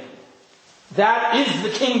ruling. That is the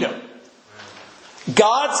kingdom.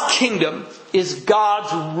 God's kingdom is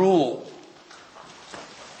God's rule.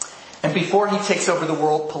 And before He takes over the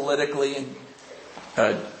world politically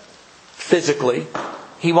and physically,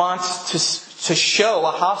 He wants to show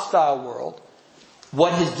a hostile world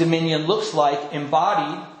what His dominion looks like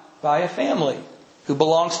embodied by a family who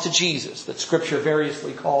belongs to Jesus, that Scripture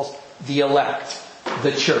variously calls the elect,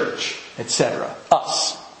 the church, etc.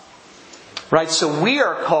 Us. Right? So we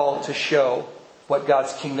are called to show what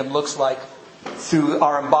God's kingdom looks like through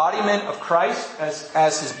our embodiment of Christ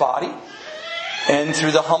as His body and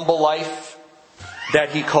through the humble life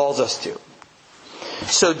that He calls us to.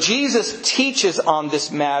 So Jesus teaches on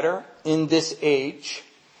this matter in this age.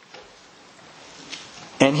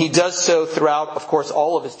 And He does so throughout, of course,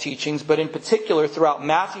 all of His teachings, but in particular throughout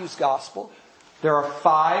Matthew's Gospel. There are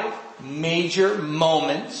 5 major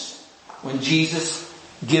moments when Jesus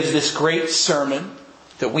gives this great sermon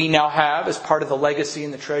that we now have as part of the legacy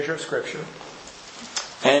and the treasure of Scripture.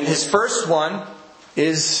 And His first one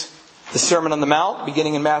is the Sermon on the Mount,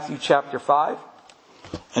 beginning in Matthew chapter 5.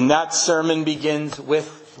 And that sermon begins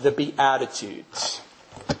with the Beatitudes.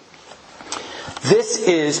 This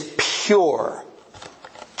is pure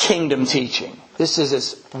kingdom teaching. This is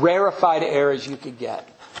as rarefied air as you could get.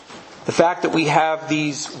 The fact that we have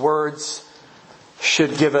these words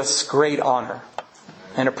should give us great honor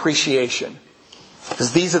and appreciation,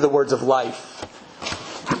 because these are the words of life.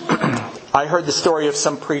 I heard the story of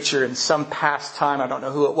some preacher in some past time. I don't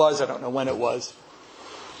know who it was. I don't know when it was.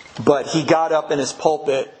 But he got up in his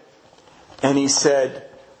pulpit and he said,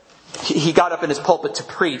 he got up in his pulpit to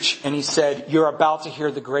preach and he said, "You're about to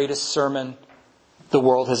hear the greatest sermon the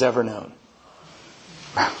world has ever known."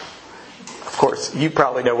 Of course, you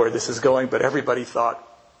probably know where this is going, but everybody thought,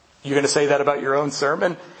 "You're going to say that about your own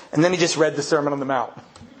sermon?" And then he just read the Sermon on the Mount.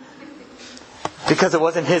 Because it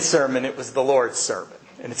wasn't his sermon, it was the Lord's sermon.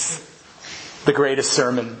 And it's the greatest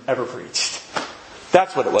sermon ever preached.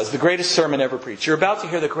 That's what it was, the greatest sermon ever preached. You're about to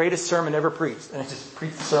hear the greatest sermon ever preached. And it just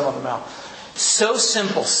preached the Sermon on the Mount. So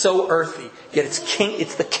simple, so earthy, yet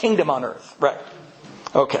it's the kingdom on earth. Right.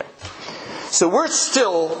 Okay. So we're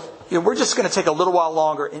just going to take a little while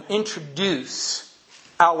longer and introduce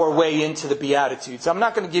our way into the Beatitudes. I'm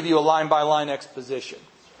not going to give you a line-by-line exposition.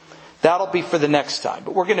 That'll be for the next time.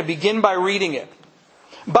 But we're going to begin by reading it.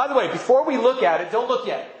 By the way, before we look at it, don't look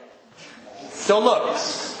yet. Don't look.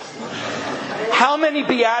 How many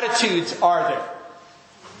Beatitudes are there?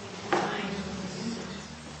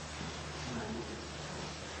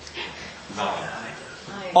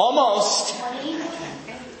 Almost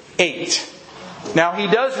 8. Now he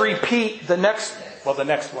does repeat the next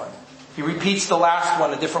one. He repeats the last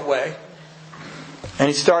one a different way. And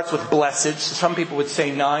he starts with blessed. So some people would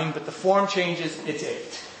say 9, but the form changes, it's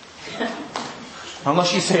 8.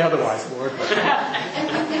 Unless you say otherwise, Lord.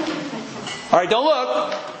 Alright, don't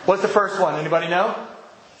look. What's the first one? Anybody know?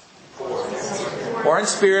 Poor in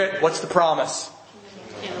spirit. What's the promise?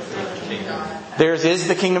 Theirs is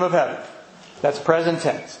the kingdom of heaven. That's present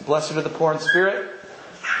tense. Blessed are the poor in spirit.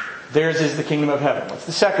 Theirs is the kingdom of heaven. What's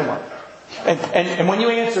the second one? And when you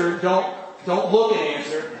answer, don't look and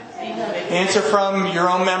answer. Answer from your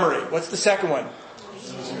own memory. What's the second one?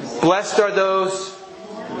 Blessed are those...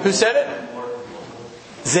 Who said it?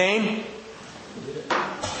 Zane?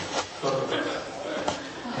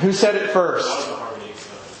 Who said it first?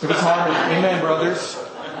 It was harmony. Amen, brothers.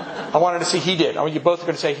 I wanted to see he did. I mean, you both are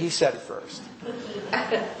going to say he said it first.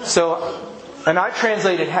 So, and I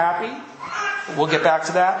translated happy. We'll get back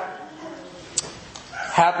to that.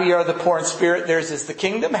 Happy are the poor in spirit, theirs is the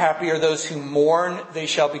kingdom. Happy are those who mourn, they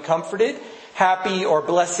shall be comforted. Happy or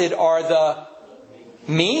blessed are the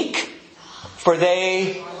meek, for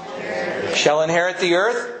they shall inherit the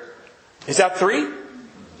earth. Is that 3?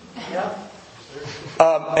 Yeah.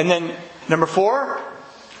 And then number 4.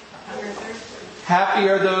 Happy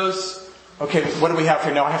are those... Okay, what do we have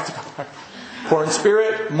here? Now I have to go back. Poor in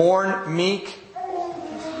spirit, mourn, meek.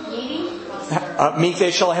 Meek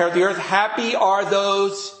they shall inherit the earth. Happy are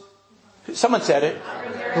those... Someone said it.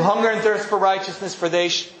 Who hunger and thirst for righteousness, for they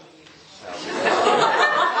shall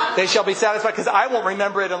be satisfied. Because I won't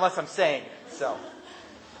remember it unless I'm saying it. So,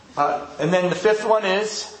 and then the 5th one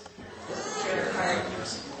is...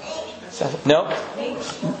 No?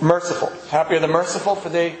 Merciful. Happy are the merciful, for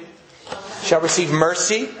they shall receive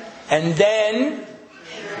mercy. And then,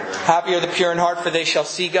 happy are the pure in heart, for they shall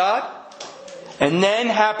see God. And then,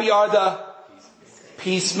 happy are the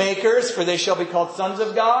Peacemakers, for they shall be called sons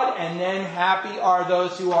of God. And then happy are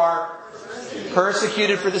those who are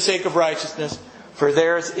persecuted for the sake of righteousness, for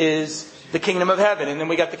theirs is the kingdom of heaven. And then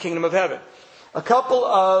we got the kingdom of heaven. A couple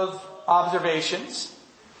of observations.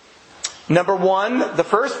 Number one, the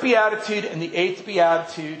first beatitude and the eighth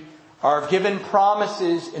beatitude are given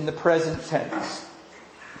promises in the present tense.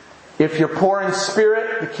 If you're poor in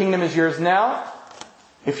spirit, the kingdom is yours now.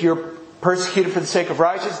 If you're persecuted for the sake of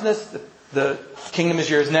righteousness, the kingdom is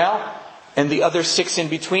yours now. And the other 6 in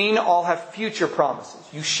between all have future promises.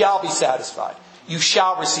 You shall be satisfied. You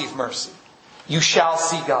shall receive mercy. You shall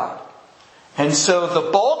see God. And so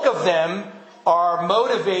the bulk of them are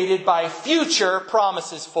motivated by future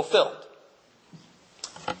promises fulfilled.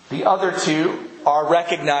 The other 2 are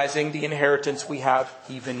recognizing the inheritance we have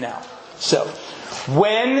even now. So,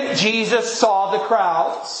 when Jesus saw the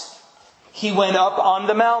crowds, He went up on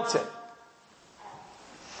the mountain.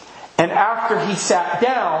 And after He sat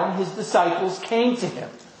down, His disciples came to Him.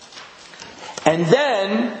 And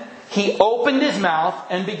then He opened His mouth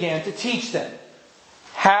and began to teach them.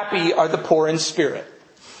 Happy are the poor in spirit,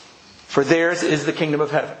 for theirs is the kingdom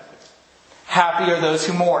of heaven. Happy are those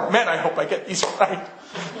who mourn. Man, I hope I get these right.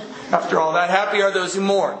 After all that, happy are those who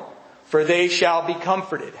mourn, for they shall be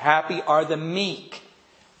comforted. Happy are the meek.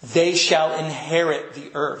 They shall inherit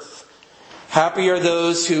the earth. Happy are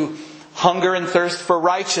those who hunger and thirst for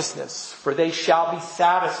righteousness, for they shall be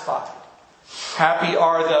satisfied. Happy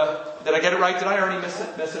are the... Did I get it right? Did I already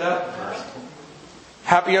mess it up?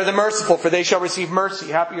 Happy are the merciful, for they shall receive mercy.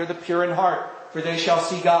 Happy are the pure in heart, for they shall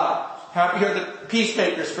see God. Happy are the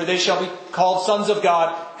peacemakers, for they shall be called sons of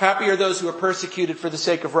God. Happy are those who are persecuted for the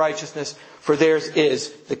sake of righteousness, for theirs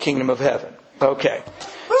is the kingdom of heaven. Okay.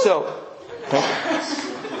 So,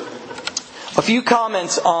 a few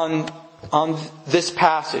comments on this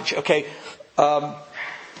passage. Okay. Alright,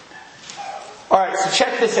 so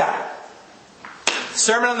check this out.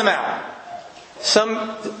 Sermon on the Mount.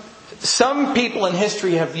 Some people in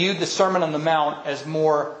history have viewed the Sermon on the Mount as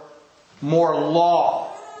more law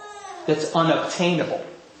that's unobtainable.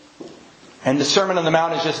 And the Sermon on the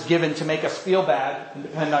Mount is just given to make us feel bad and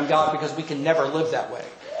depend on God, because we can never live that way.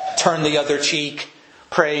 Turn the other cheek,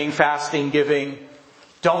 praying, fasting, giving.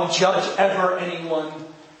 Don't judge ever anyone.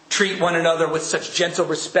 Treat one another with such gentle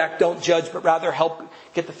respect. Don't judge, but rather help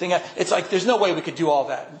get the thing out. It's like there's no way we could do all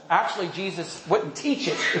that. Actually, Jesus wouldn't teach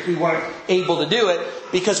it if we weren't able to do it.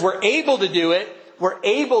 Because we're able to do it. We're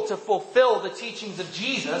able to fulfill the teachings of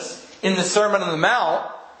Jesus in the Sermon on the Mount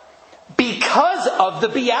because of the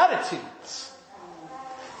Beatitudes.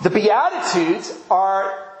 The Beatitudes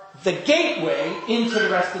are the gateway into the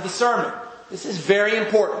rest of the sermon. This is very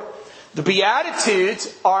important. The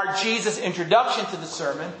Beatitudes are Jesus' introduction to the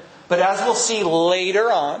sermon, but as we'll see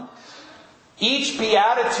later on, each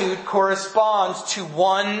Beatitude corresponds to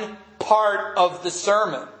one part of the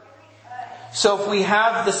sermon. So if we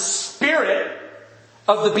have the spirit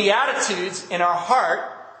of the Beatitudes in our heart,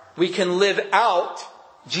 we can live out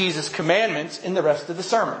Jesus' commandments in the rest of the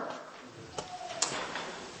sermon.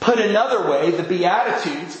 Put another way, the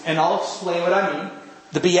Beatitudes, and I'll explain what I mean.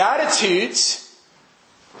 The Beatitudes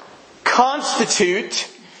constitute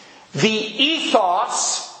the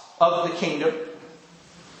ethos of the kingdom,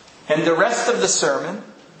 and the rest of the sermon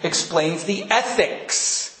explains the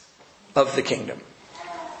ethics of the kingdom.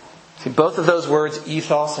 See, both of those words,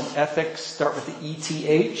 ethos and ethics, start with the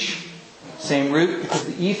ETH, same root, because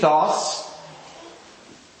the ethos,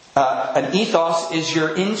 an ethos is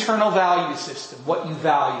your internal value system, what you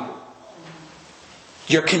value,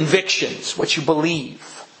 your convictions, what you believe,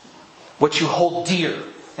 what you hold dear.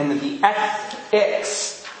 And the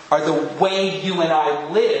ethics are the way you and I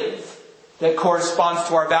live that corresponds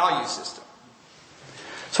to our value system.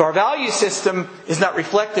 So our value system is not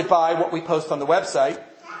reflected by what we post on the website,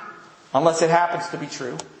 unless it happens to be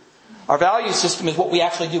true. Our value system is what we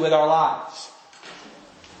actually do with our lives.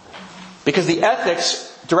 Because the ethics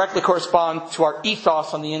directly correspond to our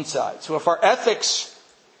ethos on the inside. So if our ethics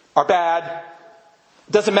are bad,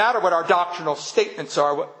 it doesn't matter what our doctrinal statements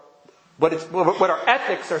are, what our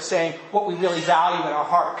ethics are saying, what we really value in our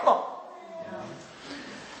heart. Come on.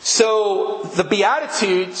 So the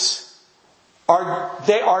Beatitudes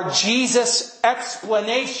are Jesus'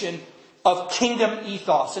 explanation of kingdom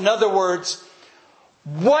ethos. In other words,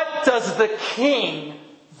 what does the king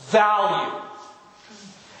value?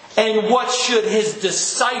 And what should his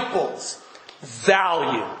disciples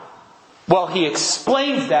value? Well, he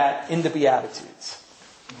explains that in the Beatitudes.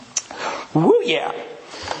 Woo, yeah.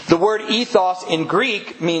 The word ethos in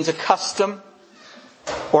Greek means a custom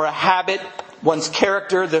or a habit, one's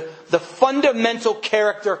character, the fundamental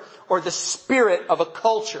character or the spirit of a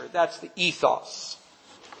culture. That's the ethos.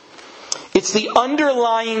 It's the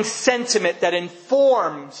underlying sentiment that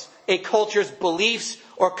informs a culture's beliefs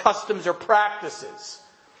or customs or practices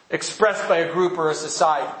expressed by a group or a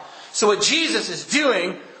society. So what Jesus is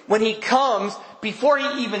doing when he comes, before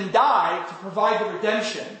he even died, to provide the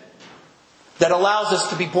redemption that allows us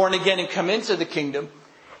to be born again and come into the kingdom,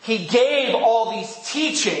 he gave all these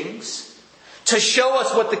teachings to show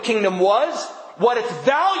us what the kingdom was, what its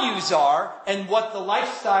values are, and what the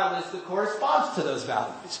lifestyle is that corresponds to those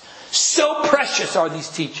values. So precious are these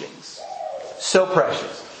teachings. So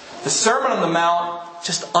precious. The Sermon on the Mount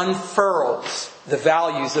just unfurls the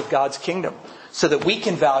values of God's kingdom so that we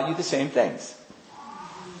can value the same things.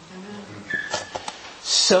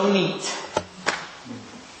 So neat.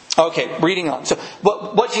 Okay, reading on. So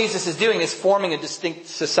what Jesus is doing is forming a distinct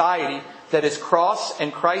society that is cross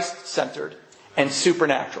and Christ-centered and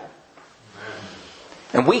supernatural.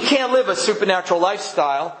 And we can't live a supernatural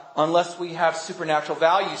lifestyle unless we have supernatural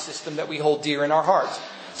value system that we hold dear in our hearts.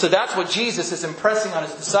 So that's what Jesus is impressing on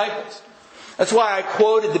his disciples. That's why I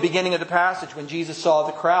quoted the beginning of the passage. When Jesus saw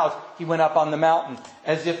the crowds, he went up on the mountain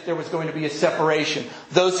as if there was going to be a separation.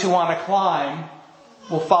 Those who want to climb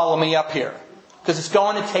will follow me up here, because it's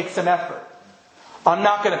going to take some effort.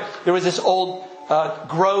 There was this old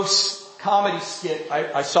gross comedy skit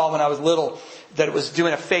I saw when I was little, that it was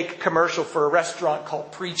doing a fake commercial for a restaurant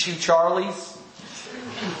called Pre-Chew Charlie's.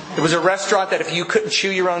 It was a restaurant that if you couldn't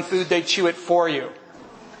chew your own food, they'd chew it for you.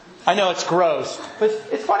 I know it's gross, but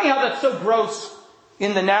it's funny how that's so gross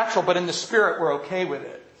in the natural, but in the spirit we're okay with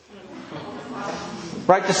it.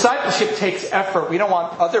 Right? Discipleship takes effort. We don't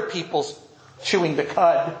want other people's chewing the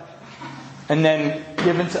cud and then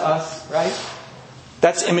given to us, right?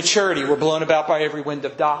 That's immaturity. We're blown about by every wind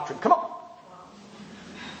of doctrine. Come on.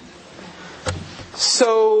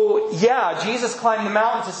 So, Jesus climbed the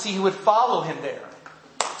mountain to see who would follow him there.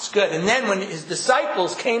 It's good. And then when his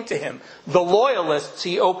disciples came to him, the loyalists,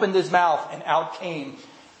 he opened his mouth and out came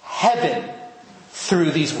heaven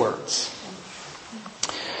through these words.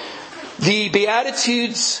 The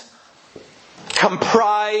Beatitudes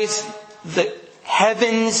comprise the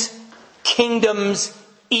heaven's kingdom's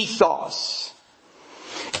ethos.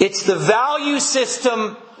 It's the value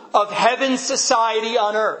system of heaven's society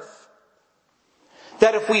on earth.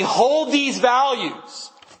 That if we hold these values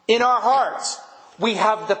in our hearts, we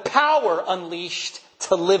have the power unleashed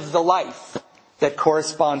to live the life that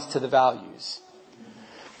corresponds to the values.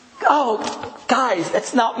 Oh, guys,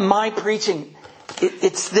 that's not my preaching.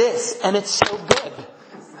 It's this, and it's so good.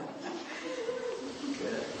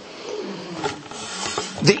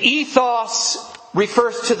 The ethos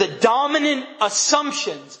refers to the dominant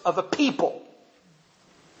assumptions of a people.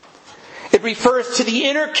 It refers to the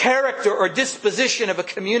inner character or disposition of a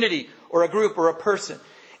community or a group or a person.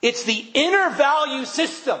 It's the inner value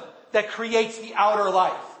system that creates the outer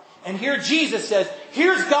life. And here Jesus says,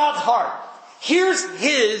 here's God's heart. Here's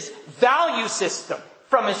his value system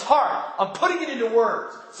from his heart. I'm putting it into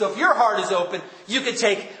words. So if your heart is open, you can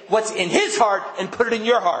take what's in his heart and put it in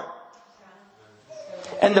your heart.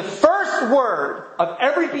 And the first word of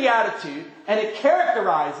every beatitude, and it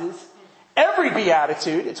characterizes every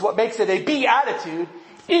beatitude, it's what makes it a beatitude,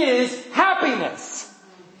 is happiness.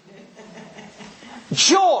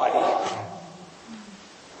 Joy.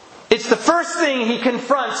 It's the first thing he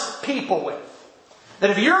confronts people with.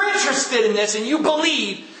 That if you're interested in this and you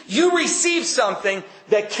believe, you receive something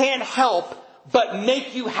that can't help but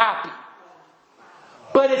make you happy.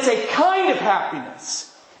 But it's a kind of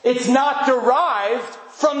happiness. It's not derived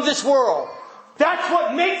from this world. That's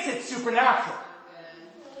what makes it supernatural.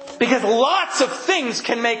 Because lots of things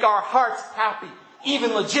can make our hearts happy.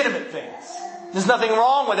 Even legitimate things. There's nothing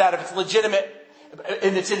wrong with that if it's legitimate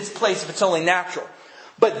and it's in its place if it's only natural.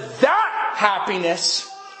 But that happiness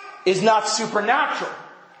is not supernatural.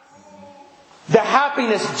 The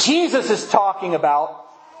happiness Jesus is talking about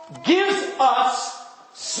gives us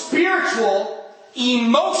spiritual,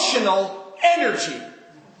 emotional energy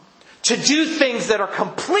to do things that are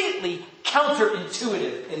completely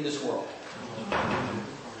counterintuitive in this world.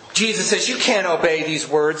 Jesus says you can't obey these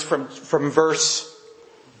words from verse,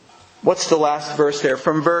 what's the last verse there?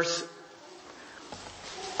 From verse,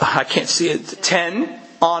 I can't see it, 10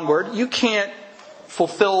 onward. You can't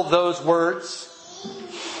fulfill those words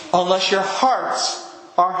unless your hearts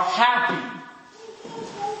are happy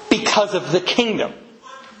because of the kingdom.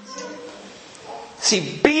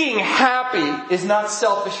 See, being happy is not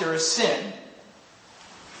selfish or a sin.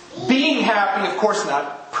 Being happy, of course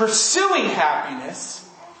not. Pursuing happiness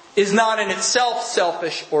is not in itself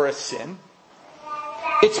selfish or a sin.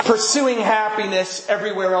 It's pursuing happiness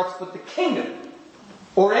everywhere else but the kingdom.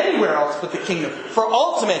 Or anywhere else but the kingdom. For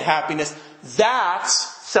ultimate happiness, that's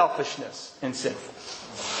selfishness, and sinful.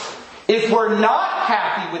 If we're not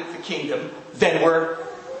happy with the kingdom, then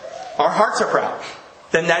our hearts are proud.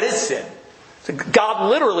 Then that is sin. So God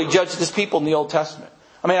literally judged His people in the Old Testament.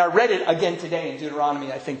 I mean, I read it again today in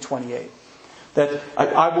Deuteronomy, I think 28. That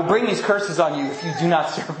I will bring these curses on you if you do not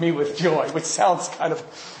serve me with joy. Which sounds harsh.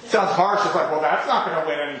 It's like, well, that's not going to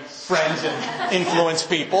win any friends and influence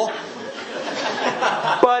people.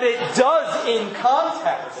 But it does in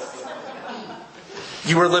context.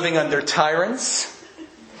 You were living under tyrants.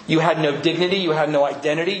 You had no dignity. You had no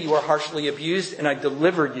identity. You were harshly abused. And I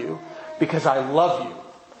delivered you because I love you.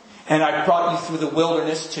 And I brought you through the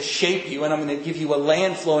wilderness to shape you. And I'm going to give you a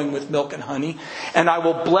land flowing with milk and honey. And I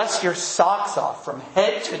will bless your socks off from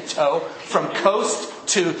head to toe, from coast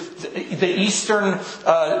to the eastern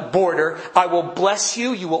border. I will bless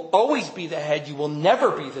you. You will always be the head. You will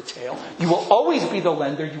never be the tail. You will always be the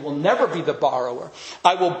lender. You will never be the borrower.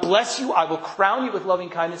 I will bless you. I will crown you with loving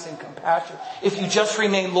kindness and compassion if you just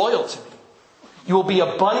remain loyal to me. You will be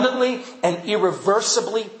abundantly and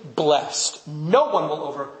irreversibly blessed. No one will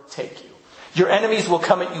overtake you. Your enemies will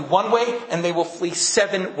come at you one way and they will flee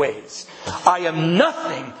 7 ways. I am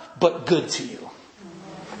nothing but good to you.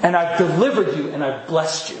 And I've delivered you and I've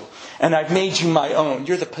blessed you. And I've made you my own.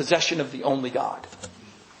 You're the possession of the only God.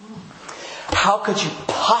 How could you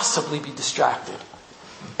possibly be distracted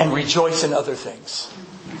and rejoice in other things?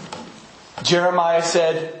 Jeremiah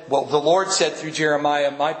said, the Lord said through Jeremiah,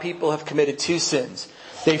 my people have committed 2 sins.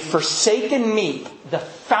 They've forsaken me, the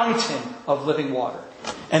fountain of living water.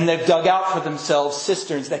 And they've dug out for themselves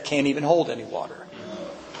cisterns that can't even hold any water.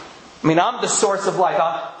 I mean, I'm the source of life.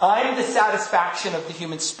 I'm the satisfaction of the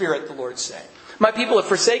human spirit, the Lord's saying. My people have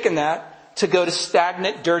forsaken that to go to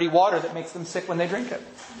stagnant, dirty water that makes them sick when they drink it.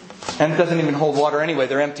 And it doesn't even hold water anyway.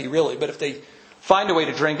 They're empty, really. But if they find a way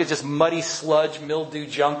to drink it, just muddy sludge, mildew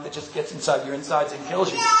junk that just gets inside your insides and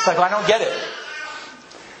kills you. It's like, well, I don't get it.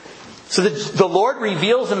 So the Lord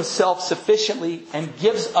reveals Himself sufficiently and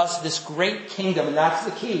gives us this great kingdom. And that's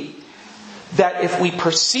the key. That if we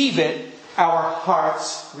perceive it, our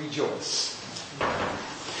hearts rejoice.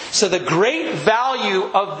 So the great value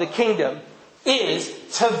of the kingdom is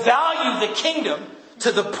to value the kingdom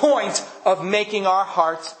to the point of making our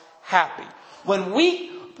hearts happy.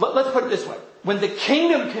 Let's put it this way. When the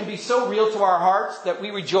kingdom can be so real to our hearts that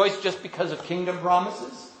we rejoice just because of kingdom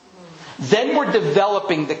promises, then we're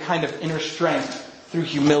developing the kind of inner strength through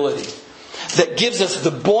humility that gives us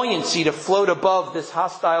the buoyancy to float above this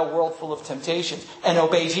hostile world full of temptations and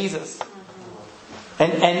obey Jesus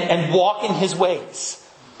and walk in His ways.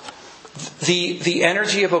 The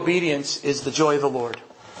energy of obedience is the joy of the Lord.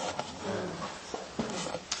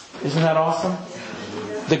 Isn't that awesome?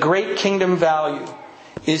 The great kingdom value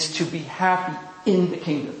is to be happy in the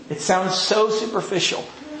kingdom. It sounds so superficial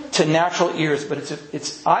to natural ears, but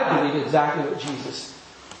it's I believe exactly what Jesus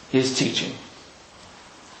is teaching.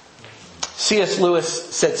 C.S.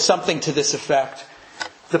 Lewis said something to this effect.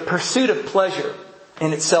 The pursuit of pleasure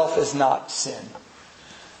in itself is not sin.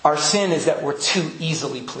 Our sin is that we're too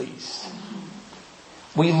easily pleased.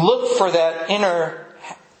 We look for that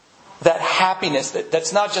happiness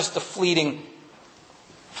that's not just a fleeting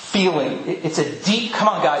feeling. It's a deep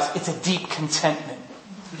contentment.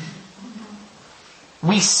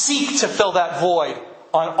 We seek to fill that void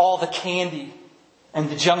on all the candy and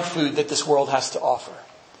the junk food that this world has to offer,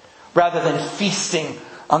 rather than feasting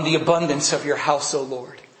on the abundance of your house, O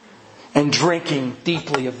Lord, and drinking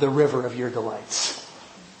deeply of the river of your delights.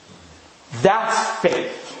 That's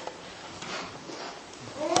faith.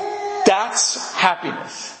 That's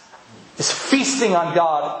happiness. Is feasting on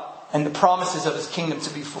God and the promises of His kingdom to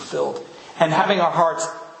be fulfilled, and having our hearts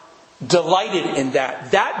delighted in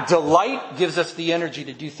that. That delight gives us the energy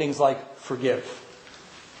to do things like forgive,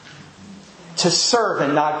 to serve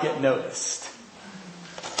and not get noticed,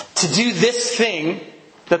 to do this thing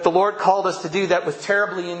that the Lord called us to do that was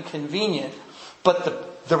terribly inconvenient,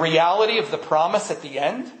 but the reality of the promise at the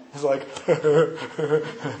end is like,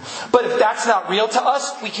 but if that's not real to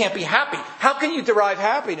us, we can't be happy. How can you derive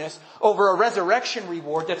happiness over a resurrection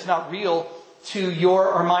reward that's not real to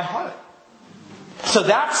your or my heart? So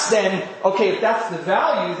that's then, okay, if that's the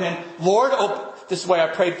value, then Lord, this is why I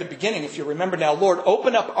prayed at the beginning, if you remember now, Lord,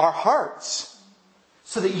 open up our hearts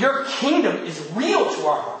so that your kingdom is real to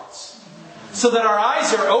our hearts. So that our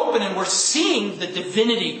eyes are open and we're seeing the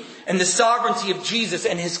divinity and the sovereignty of Jesus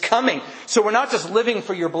and His coming. So we're not just living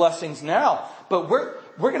for your blessings now, but we're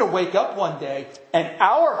going to wake up one day and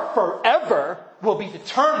our forever will be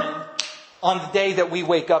determined on the day that we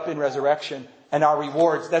wake up in resurrection, and our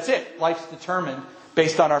rewards. That's it. Life's determined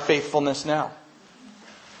based on our faithfulness now.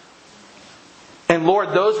 And Lord,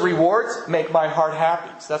 those rewards make my heart happy.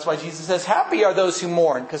 So that's why Jesus says, happy are those who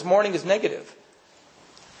mourn, because mourning is negative.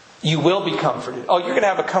 You will be comforted. Oh, you're going to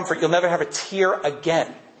have a comfort. You'll never have a tear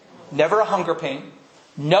again. Never a hunger pain.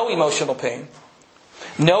 No emotional pain.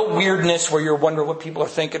 No weirdness where you're wondering what people are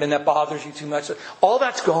thinking and that bothers you too much. All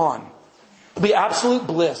that's gone. It'll be absolute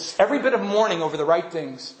bliss. Every bit of mourning over the right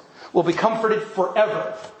things will be comforted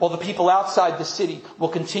forever, while the people outside the city will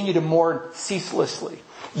continue to mourn ceaselessly.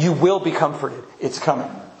 You will be comforted. It's coming.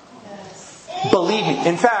 Yes. Believe me.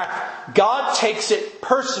 In fact, God takes it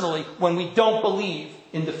personally when we don't believe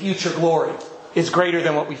in the future glory is greater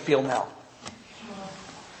than what we feel now.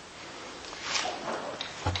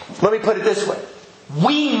 Let me put it this way.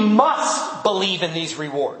 We must believe in these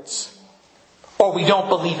rewards, or we don't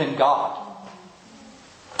believe in God.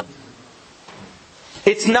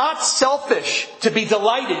 It's not selfish to be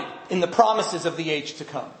delighted in the promises of the age to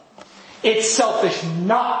come. It's selfish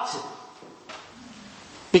not to.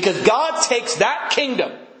 Because God takes that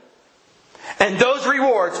kingdom and those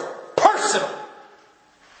rewards personally.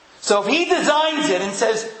 So if He designs it and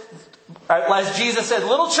says, as Jesus said,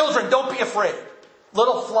 little children, don't be afraid.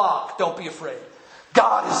 Little flock, don't be afraid.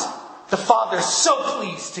 God is, the Father is so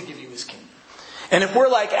pleased to give you His kingdom. And if we're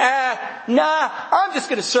like, I'm just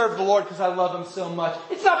going to serve the Lord because I love Him so much.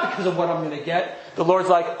 It's not because of what I'm going to get. The Lord's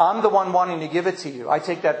like, I'm the one wanting to give it to you. I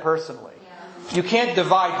take that personally. Yeah. You can't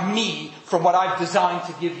divide me from what I've designed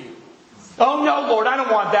to give you. Oh no, Lord, I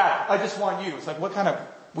don't want that. I just want you. It's like, what kind of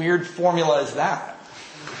weird formula is that?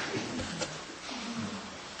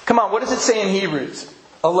 Come on, what does it say in Hebrews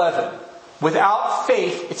 11? Without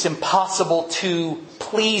faith, it's impossible to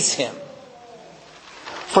please Him.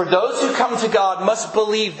 For those who come to God must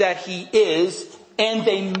believe that He is, and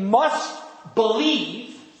they must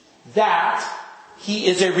believe that He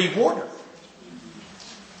is a rewarder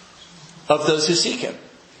of those who seek Him.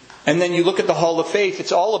 And then you look at the Hall of Faith,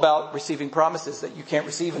 it's all about receiving promises that you can't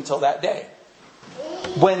receive until that day.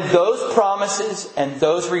 When those promises and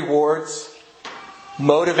those rewards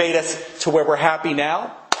motivate us to where we're happy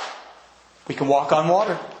now, we can walk on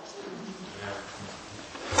water.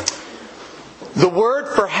 The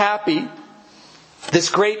word for happy, this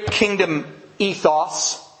great kingdom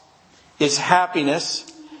ethos, is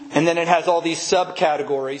happiness. And then it has all these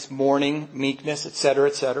subcategories, mourning, meekness, etc.,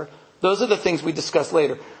 etc. Those are the things we discuss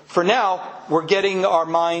later. For now, we're getting our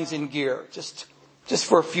minds in gear. Just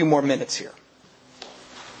for a few more minutes here.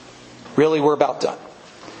 Really, we're about done.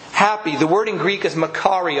 Happy, the word in Greek is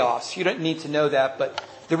makarios. You don't need to know that, but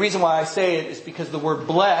the reason why I say it is because the word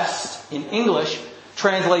blessed in English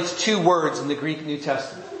translates two words in the Greek New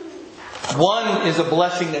Testament. One is a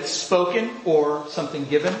blessing that's spoken or something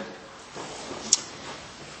given.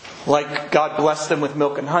 Like God blessed them with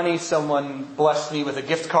milk and honey. Someone blessed me with a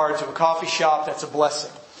gift card to a coffee shop. That's a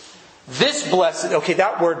blessing. This blessed,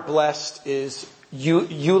 that word blessed is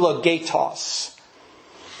eulogetos.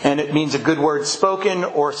 And it means a good word spoken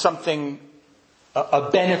or something, a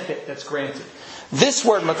benefit that's granted. This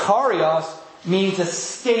word makarios means a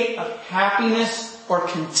state of happiness or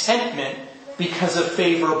contentment because of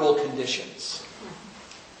favorable conditions.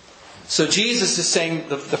 So Jesus is saying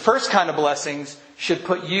the first kind of blessings should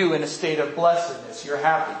put you in a state of blessedness. You're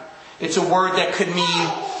happy. It's a word that could mean,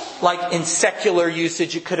 like in secular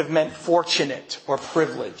usage, it could have meant fortunate or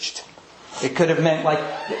privileged. It could have meant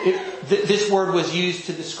this word was used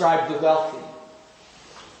to describe the wealthy.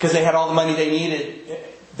 Because they had all the money they needed.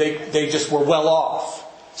 They just were well off.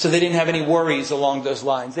 So they didn't have any worries along those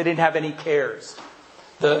lines. They didn't have any cares.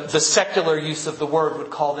 The secular use of the word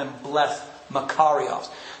would call them blessed, makarios.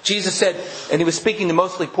 Jesus said, and He was speaking to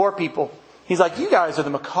mostly poor people, He's like, you guys are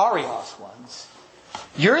the makarios ones.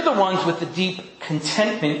 You're the ones with the deep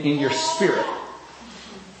contentment in your spirit.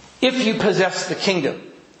 If you possess the kingdom,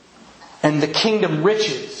 and the kingdom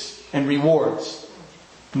riches and rewards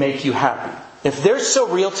make you happy. If they're so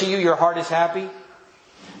real to you, your heart is happy,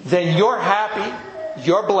 then you're happy,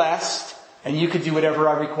 you're blessed, and you can do whatever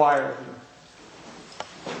I require of you.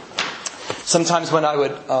 Sometimes when I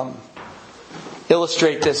would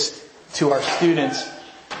illustrate this to our students,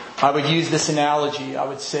 I would use this analogy. I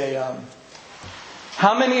would say,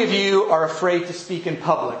 how many of you are afraid to speak in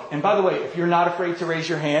public? And by the way, if you're not afraid to raise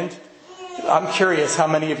your hand, I'm curious how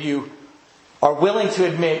many of you are willing to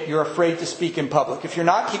admit you're afraid to speak in public. If you're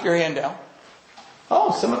not, keep your hand down.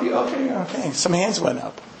 Oh, some of you, okay. Some hands went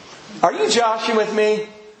up. Are you joshing with me?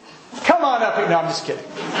 Come on up here. No, I'm just kidding.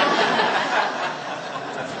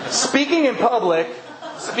 Speaking in public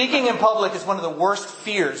is one of the worst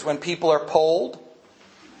fears when people are polled.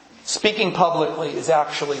 Speaking publicly is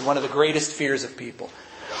actually one of the greatest fears of people.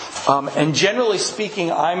 And generally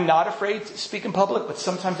speaking, I'm not afraid to speak in public, but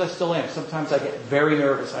sometimes I still am. Sometimes I get very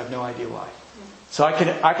nervous. I have no idea why. So I can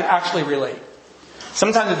actually relate.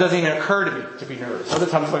 Sometimes it doesn't even occur to me to be nervous. Other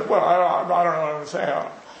times I'm like, well, I don't know what I'm saying.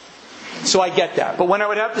 So I get that. But when I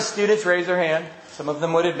would have the students raise their hand, some of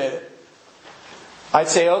them would admit it, I'd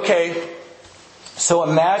say, okay, so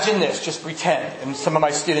imagine this, just pretend. And some of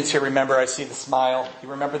my students here remember, I see the smile. You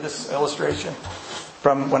remember this illustration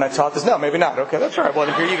from when I taught this? No, maybe not. Okay, that's all right.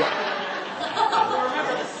 Well, here you go. I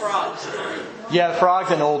remember the frogs. Yeah, the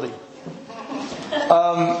frogs and oldie.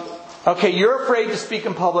 Okay, you're afraid to speak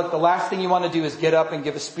in public. The last thing you want to do is get up and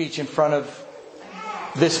give a speech in front of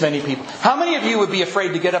this many people. How many of you would be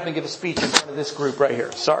afraid to get up and give a speech in front of this group right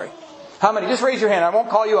here? Sorry. How many? Just raise your hand. I won't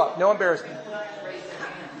call you up. No embarrassment.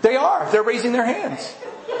 They are. They're raising their hands.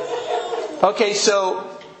 Okay,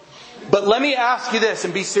 but let me ask you this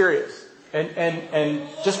and be serious. And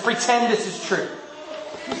just pretend this is true.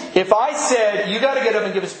 If I said, you got to get up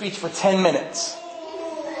and give a speech for 10 minutes.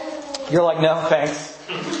 You're like, no, thanks.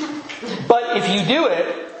 But if you do it,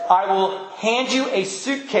 I will hand you a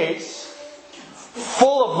suitcase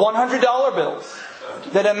full of $100 bills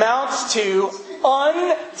that amounts to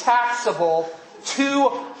untaxable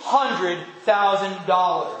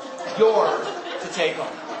 $200,000. Yours to take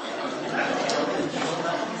home.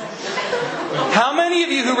 How many of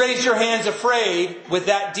you who raised your hands afraid with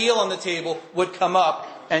that deal on the table would come up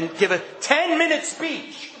and give a 10-minute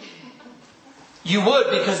speech? You would,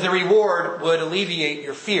 because the reward would alleviate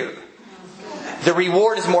your fear. The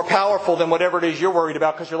reward is more powerful than whatever it is you're worried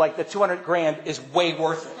about, because you're like, the $200,000 is way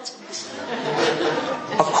worth it.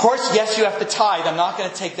 Of course, yes, you have to tithe. I'm not going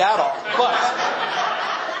to take that off. But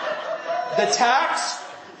the tax,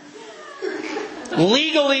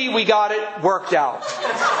 legally, we got it worked out.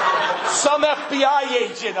 Some FBI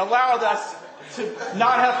agent allowed us to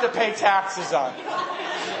not have to pay taxes on it.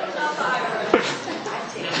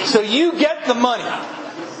 So you get the money.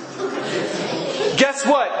 Guess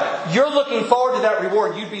what? You're looking forward to that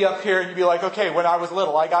reward. You'd be up here and you'd be like, okay, when I was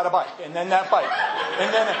little, I got a bike. And then that bike.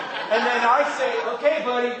 And then I say, okay,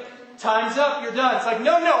 buddy, time's up. You're done. It's like,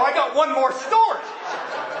 no, I got one more story.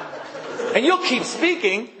 And you'll keep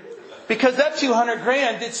speaking because that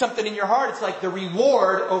 $200,000 did something in your heart. It's like the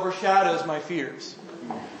reward overshadows my fears.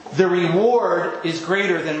 The reward is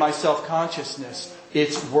greater than my self-consciousness.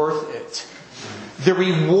 It's worth it. The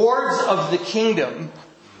rewards of the kingdom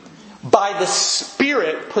by the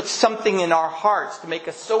Spirit put something in our hearts to make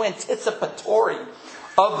us so anticipatory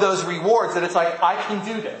of those rewards that it's like, I can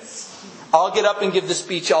do this. I'll get up and give the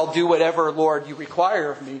speech. I'll do whatever, Lord, you require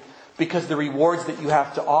of me, because the rewards that you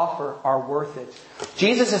have to offer are worth it.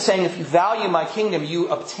 Jesus is saying, if you value my kingdom, you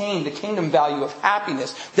obtain the kingdom value of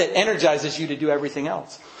happiness that energizes you to do everything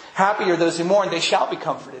else. Happy are those who mourn, they shall be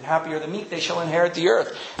comforted. Happy are the meek, they shall inherit the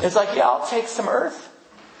earth. It's like, yeah, I'll take some earth.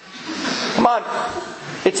 Come on.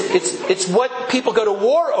 It's what people go to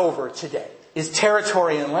war over today, is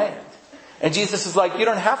territory and land. And Jesus is like, you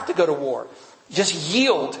don't have to go to war. Just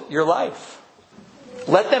yield your life.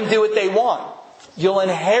 Let them do what they want. You'll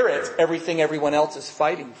inherit everything everyone else is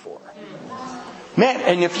fighting for. Man,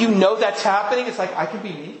 and if you know that's happening, it's like, I can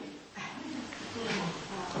be me.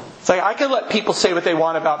 It's like, I can let people say what they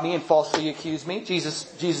want about me and falsely accuse me.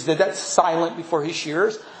 Jesus did that, silent before his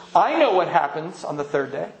shearers. I know what happens on the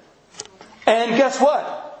third day. And guess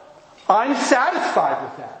what? I'm satisfied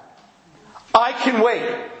with that. I can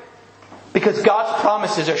wait. Because God's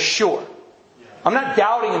promises are sure. I'm not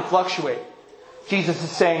doubting and fluctuating. Jesus is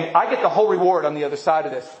saying, I get the whole reward on the other side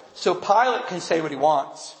of this. So Pilate can say what he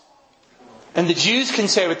wants. And the Jews can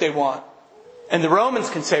say what they want. And the Romans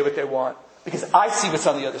can say what they want. Because I see what's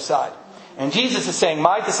on the other side. And Jesus is saying,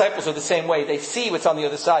 my disciples are the same way. They see what's on the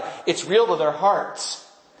other side. It's real to their hearts.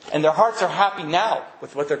 And their hearts are happy now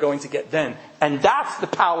with what they're going to get then. And that's the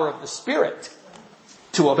power of the Spirit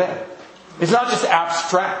to obey. It's not just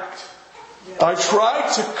abstract. I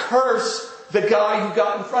tried to curse the guy who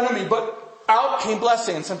got in front of me, but out came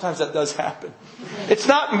blessing. And sometimes that does happen. It's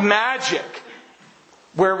not magic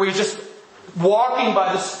where we're just walking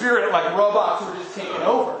by the Spirit like robots who are just taking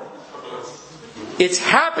over. It's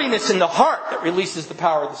happiness in the heart that releases the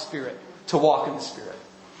power of the Spirit to walk in the Spirit.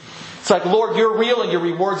 It's like, Lord, you're real and your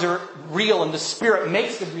rewards are real, and the Spirit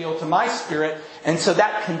makes them real to my spirit. And so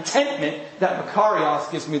that contentment, that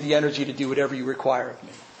makarios, gives me the energy to do whatever you require of me.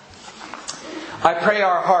 I pray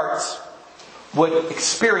our hearts would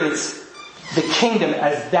experience the kingdom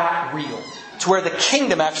as that real, to where the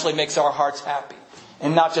kingdom actually makes our hearts happy,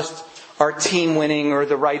 and not just our team winning or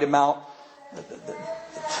the right amount,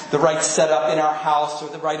 the right setup in our house, or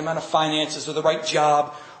the right amount of finances, or the right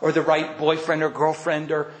job, or the right boyfriend or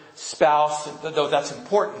girlfriend or spouse, though that's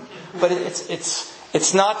important. But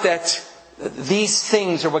it's not that these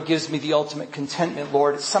things are what gives me the ultimate contentment,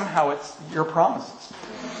 Lord. Somehow it's your promises.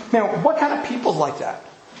 Now, what kind of people like that?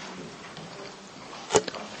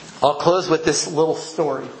 I'll close with this little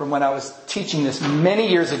story from when I was teaching this many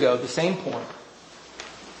years ago, the same point.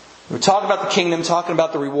 We were talking about the kingdom, talking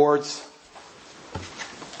about the rewards.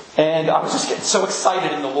 And I was just getting so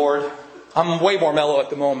excited in the Lord. I'm way more mellow at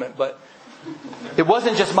the moment, but it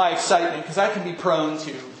wasn't just my excitement, because I can be prone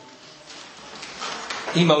to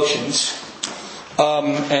emotions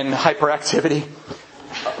and hyperactivity.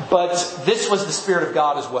 But this was the Spirit of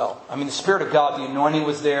God as well. I mean, the Spirit of God, the anointing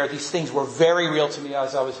was there. These things were very real to me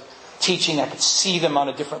as I was teaching. I could see them on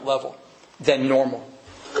a different level than normal.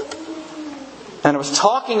 And I was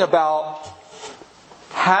talking about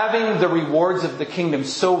having the rewards of the kingdom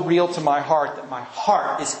so real to my heart that my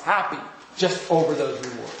heart is happy just over those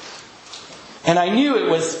rewards. And I knew it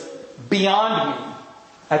was beyond me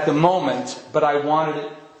at the moment, but I wanted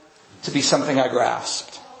it to be something I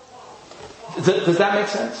grasped. Does that make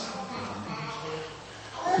sense?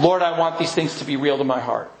 Lord, I want these things to be real to my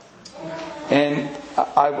heart. And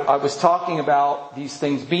I was talking about these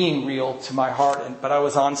things being real to my heart, but I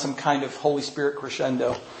was on some kind of Holy Spirit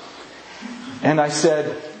crescendo. And I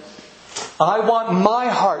said, I want my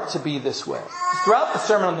heart to be this way. Throughout the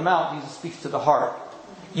Sermon on the Mount, Jesus speaks to the heart.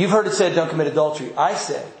 You've heard it said, don't commit adultery. I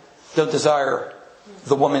say, don't desire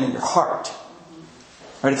the woman in your heart.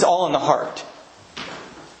 Right? It's all in the heart.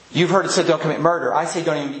 You've heard it said, don't commit murder. I say,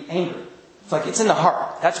 don't even be angry. It's like, it's in the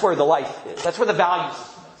heart. That's where the life is. That's where the value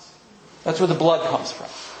system is. That's where the blood comes from.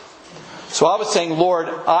 So I was saying, Lord,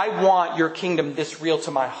 I want your kingdom this real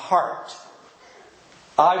to my heart.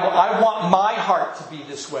 I want my heart to be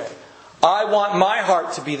this way. I want my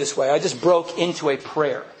heart to be this way. I just broke into a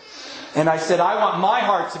prayer. And I said, I want my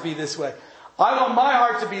heart to be this way. I want my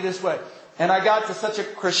heart to be this way. And I got to such a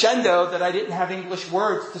crescendo that I didn't have English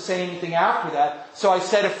words to say anything after that. So I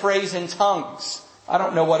said a phrase in tongues. I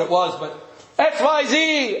don't know what it was, but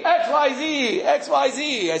XYZ, XYZ,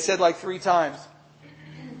 XYZ. I said like 3 times.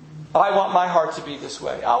 I want my heart to be this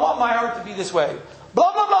way. I want my heart to be this way.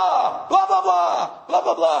 Blah, blah, blah, blah, blah, blah, blah,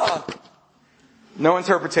 blah, blah. No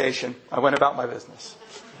interpretation. I went about my business.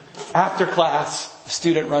 After class, a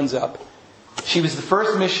student runs up. She was the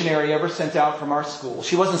first missionary ever sent out from our school.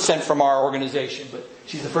 She wasn't sent from our organization, but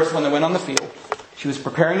she's the first one that went on the field. She was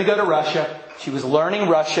preparing to go to Russia. She was learning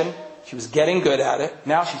Russian. She was getting good at it.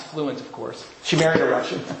 Now she's fluent, of course. She married a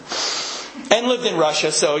Russian. And lived in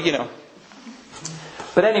Russia, so, you know.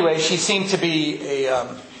 But anyway, she seemed to be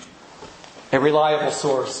a reliable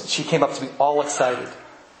source. She came up to me all excited.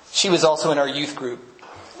 She was also in our youth group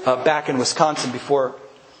back in Wisconsin before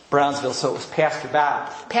Brownsville, so it was Pastor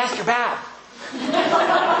Bab. Pastor Bab!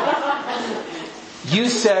 You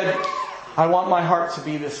said, I want my heart to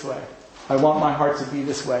be this way. I want my heart to be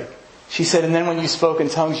this way. She said, and then when you spoke in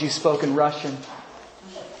tongues, you spoke in Russian.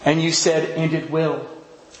 And you said, and it will.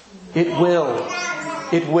 It will.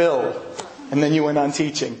 It will. And then you went on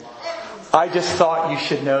teaching. I just thought you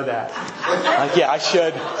should know that. Like, yeah, I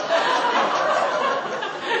should.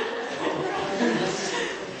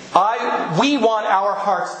 We want our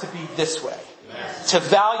hearts to be this way. To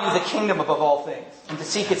value the kingdom above all things. And to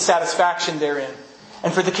seek its satisfaction therein.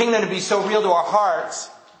 And for the kingdom to be so real to our hearts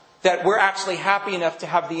that we're actually happy enough to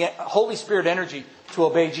have the Holy Spirit energy to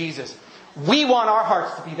obey Jesus. We want our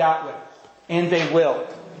hearts to be that way. And they will.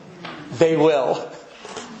 They will.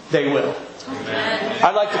 They will. Amen.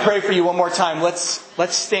 I'd like to pray for you one more time. Let's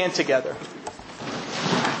stand together.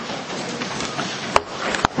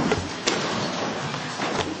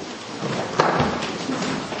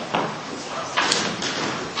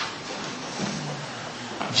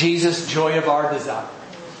 Jesus, joy of our desire.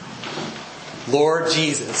 Lord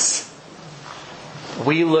Jesus,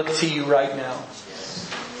 we look to you right now.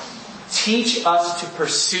 Teach us to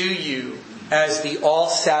pursue you as the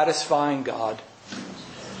all-satisfying God.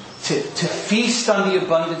 To feast on the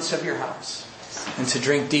abundance of your house. And to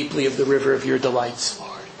drink deeply of the river of your delights,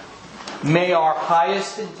 Lord. May our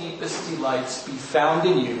highest and deepest delights be found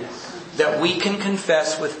in you, that we can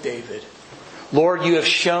confess with David, Lord, you have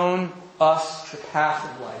shown us the path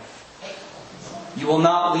of life. You will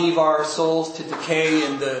not leave our souls to decay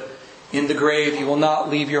in the grave. You will not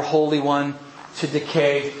leave your Holy One to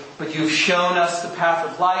decay. But you've shown us the path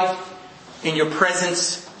of life. In your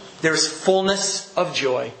presence, there's fullness of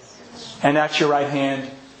joy. And at your right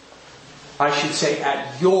hand, I should say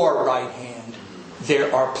at your right hand,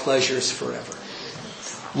 there are pleasures forever.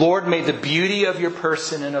 Lord, may the beauty of your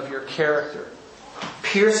person and of your character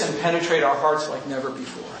pierce and penetrate our hearts like never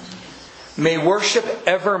before. May worship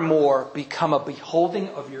evermore become a beholding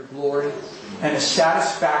of your glory and a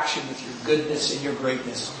satisfaction with your goodness and your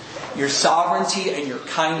greatness, your sovereignty and your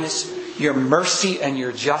kindness, your mercy and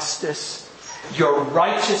your justice, your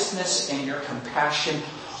righteousness and your compassion.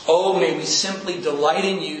 Oh, may we simply delight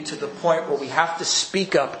in you to the point where we have to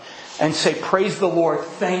speak up and say, praise the Lord,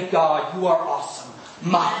 thank God, you are awesome.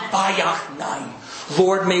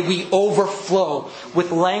 Lord, may we overflow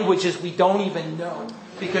with languages we don't even know,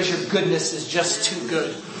 because your goodness is just too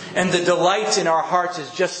good. And the delight in our hearts is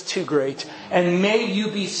just too great. And may you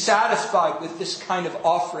be satisfied with this kind of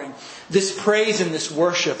offering, this praise and this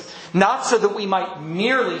worship. Not so that we might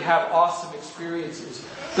merely have awesome experiences,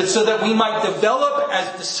 but so that we might develop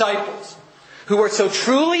as disciples who are so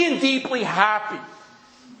truly and deeply happy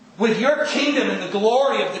with your kingdom and the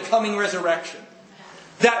glory of the coming resurrection,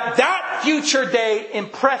 that future day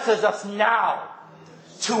impresses us now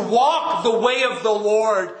to walk the way of the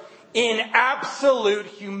Lord in absolute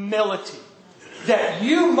humility. That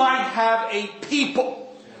you might have a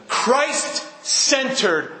people,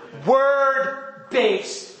 Christ-centered,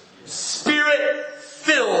 word-based,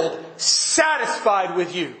 Spirit-filled, satisfied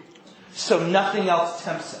with you. So nothing else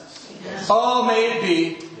tempts us. Oh, may it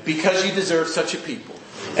be because you deserve such a people.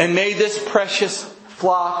 And may this precious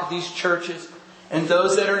flock, these churches, and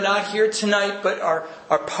those that are not here tonight but are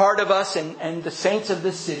part of us and the saints of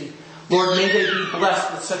this city, Lord, may they be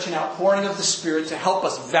blessed with such an outpouring of the Spirit to help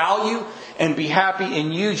us value and be happy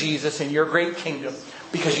in you, Jesus, and your great kingdom.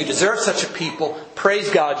 Because you deserve such a people. Praise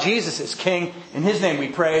God. Jesus is King. In His name we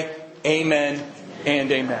pray. Amen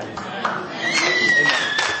and amen.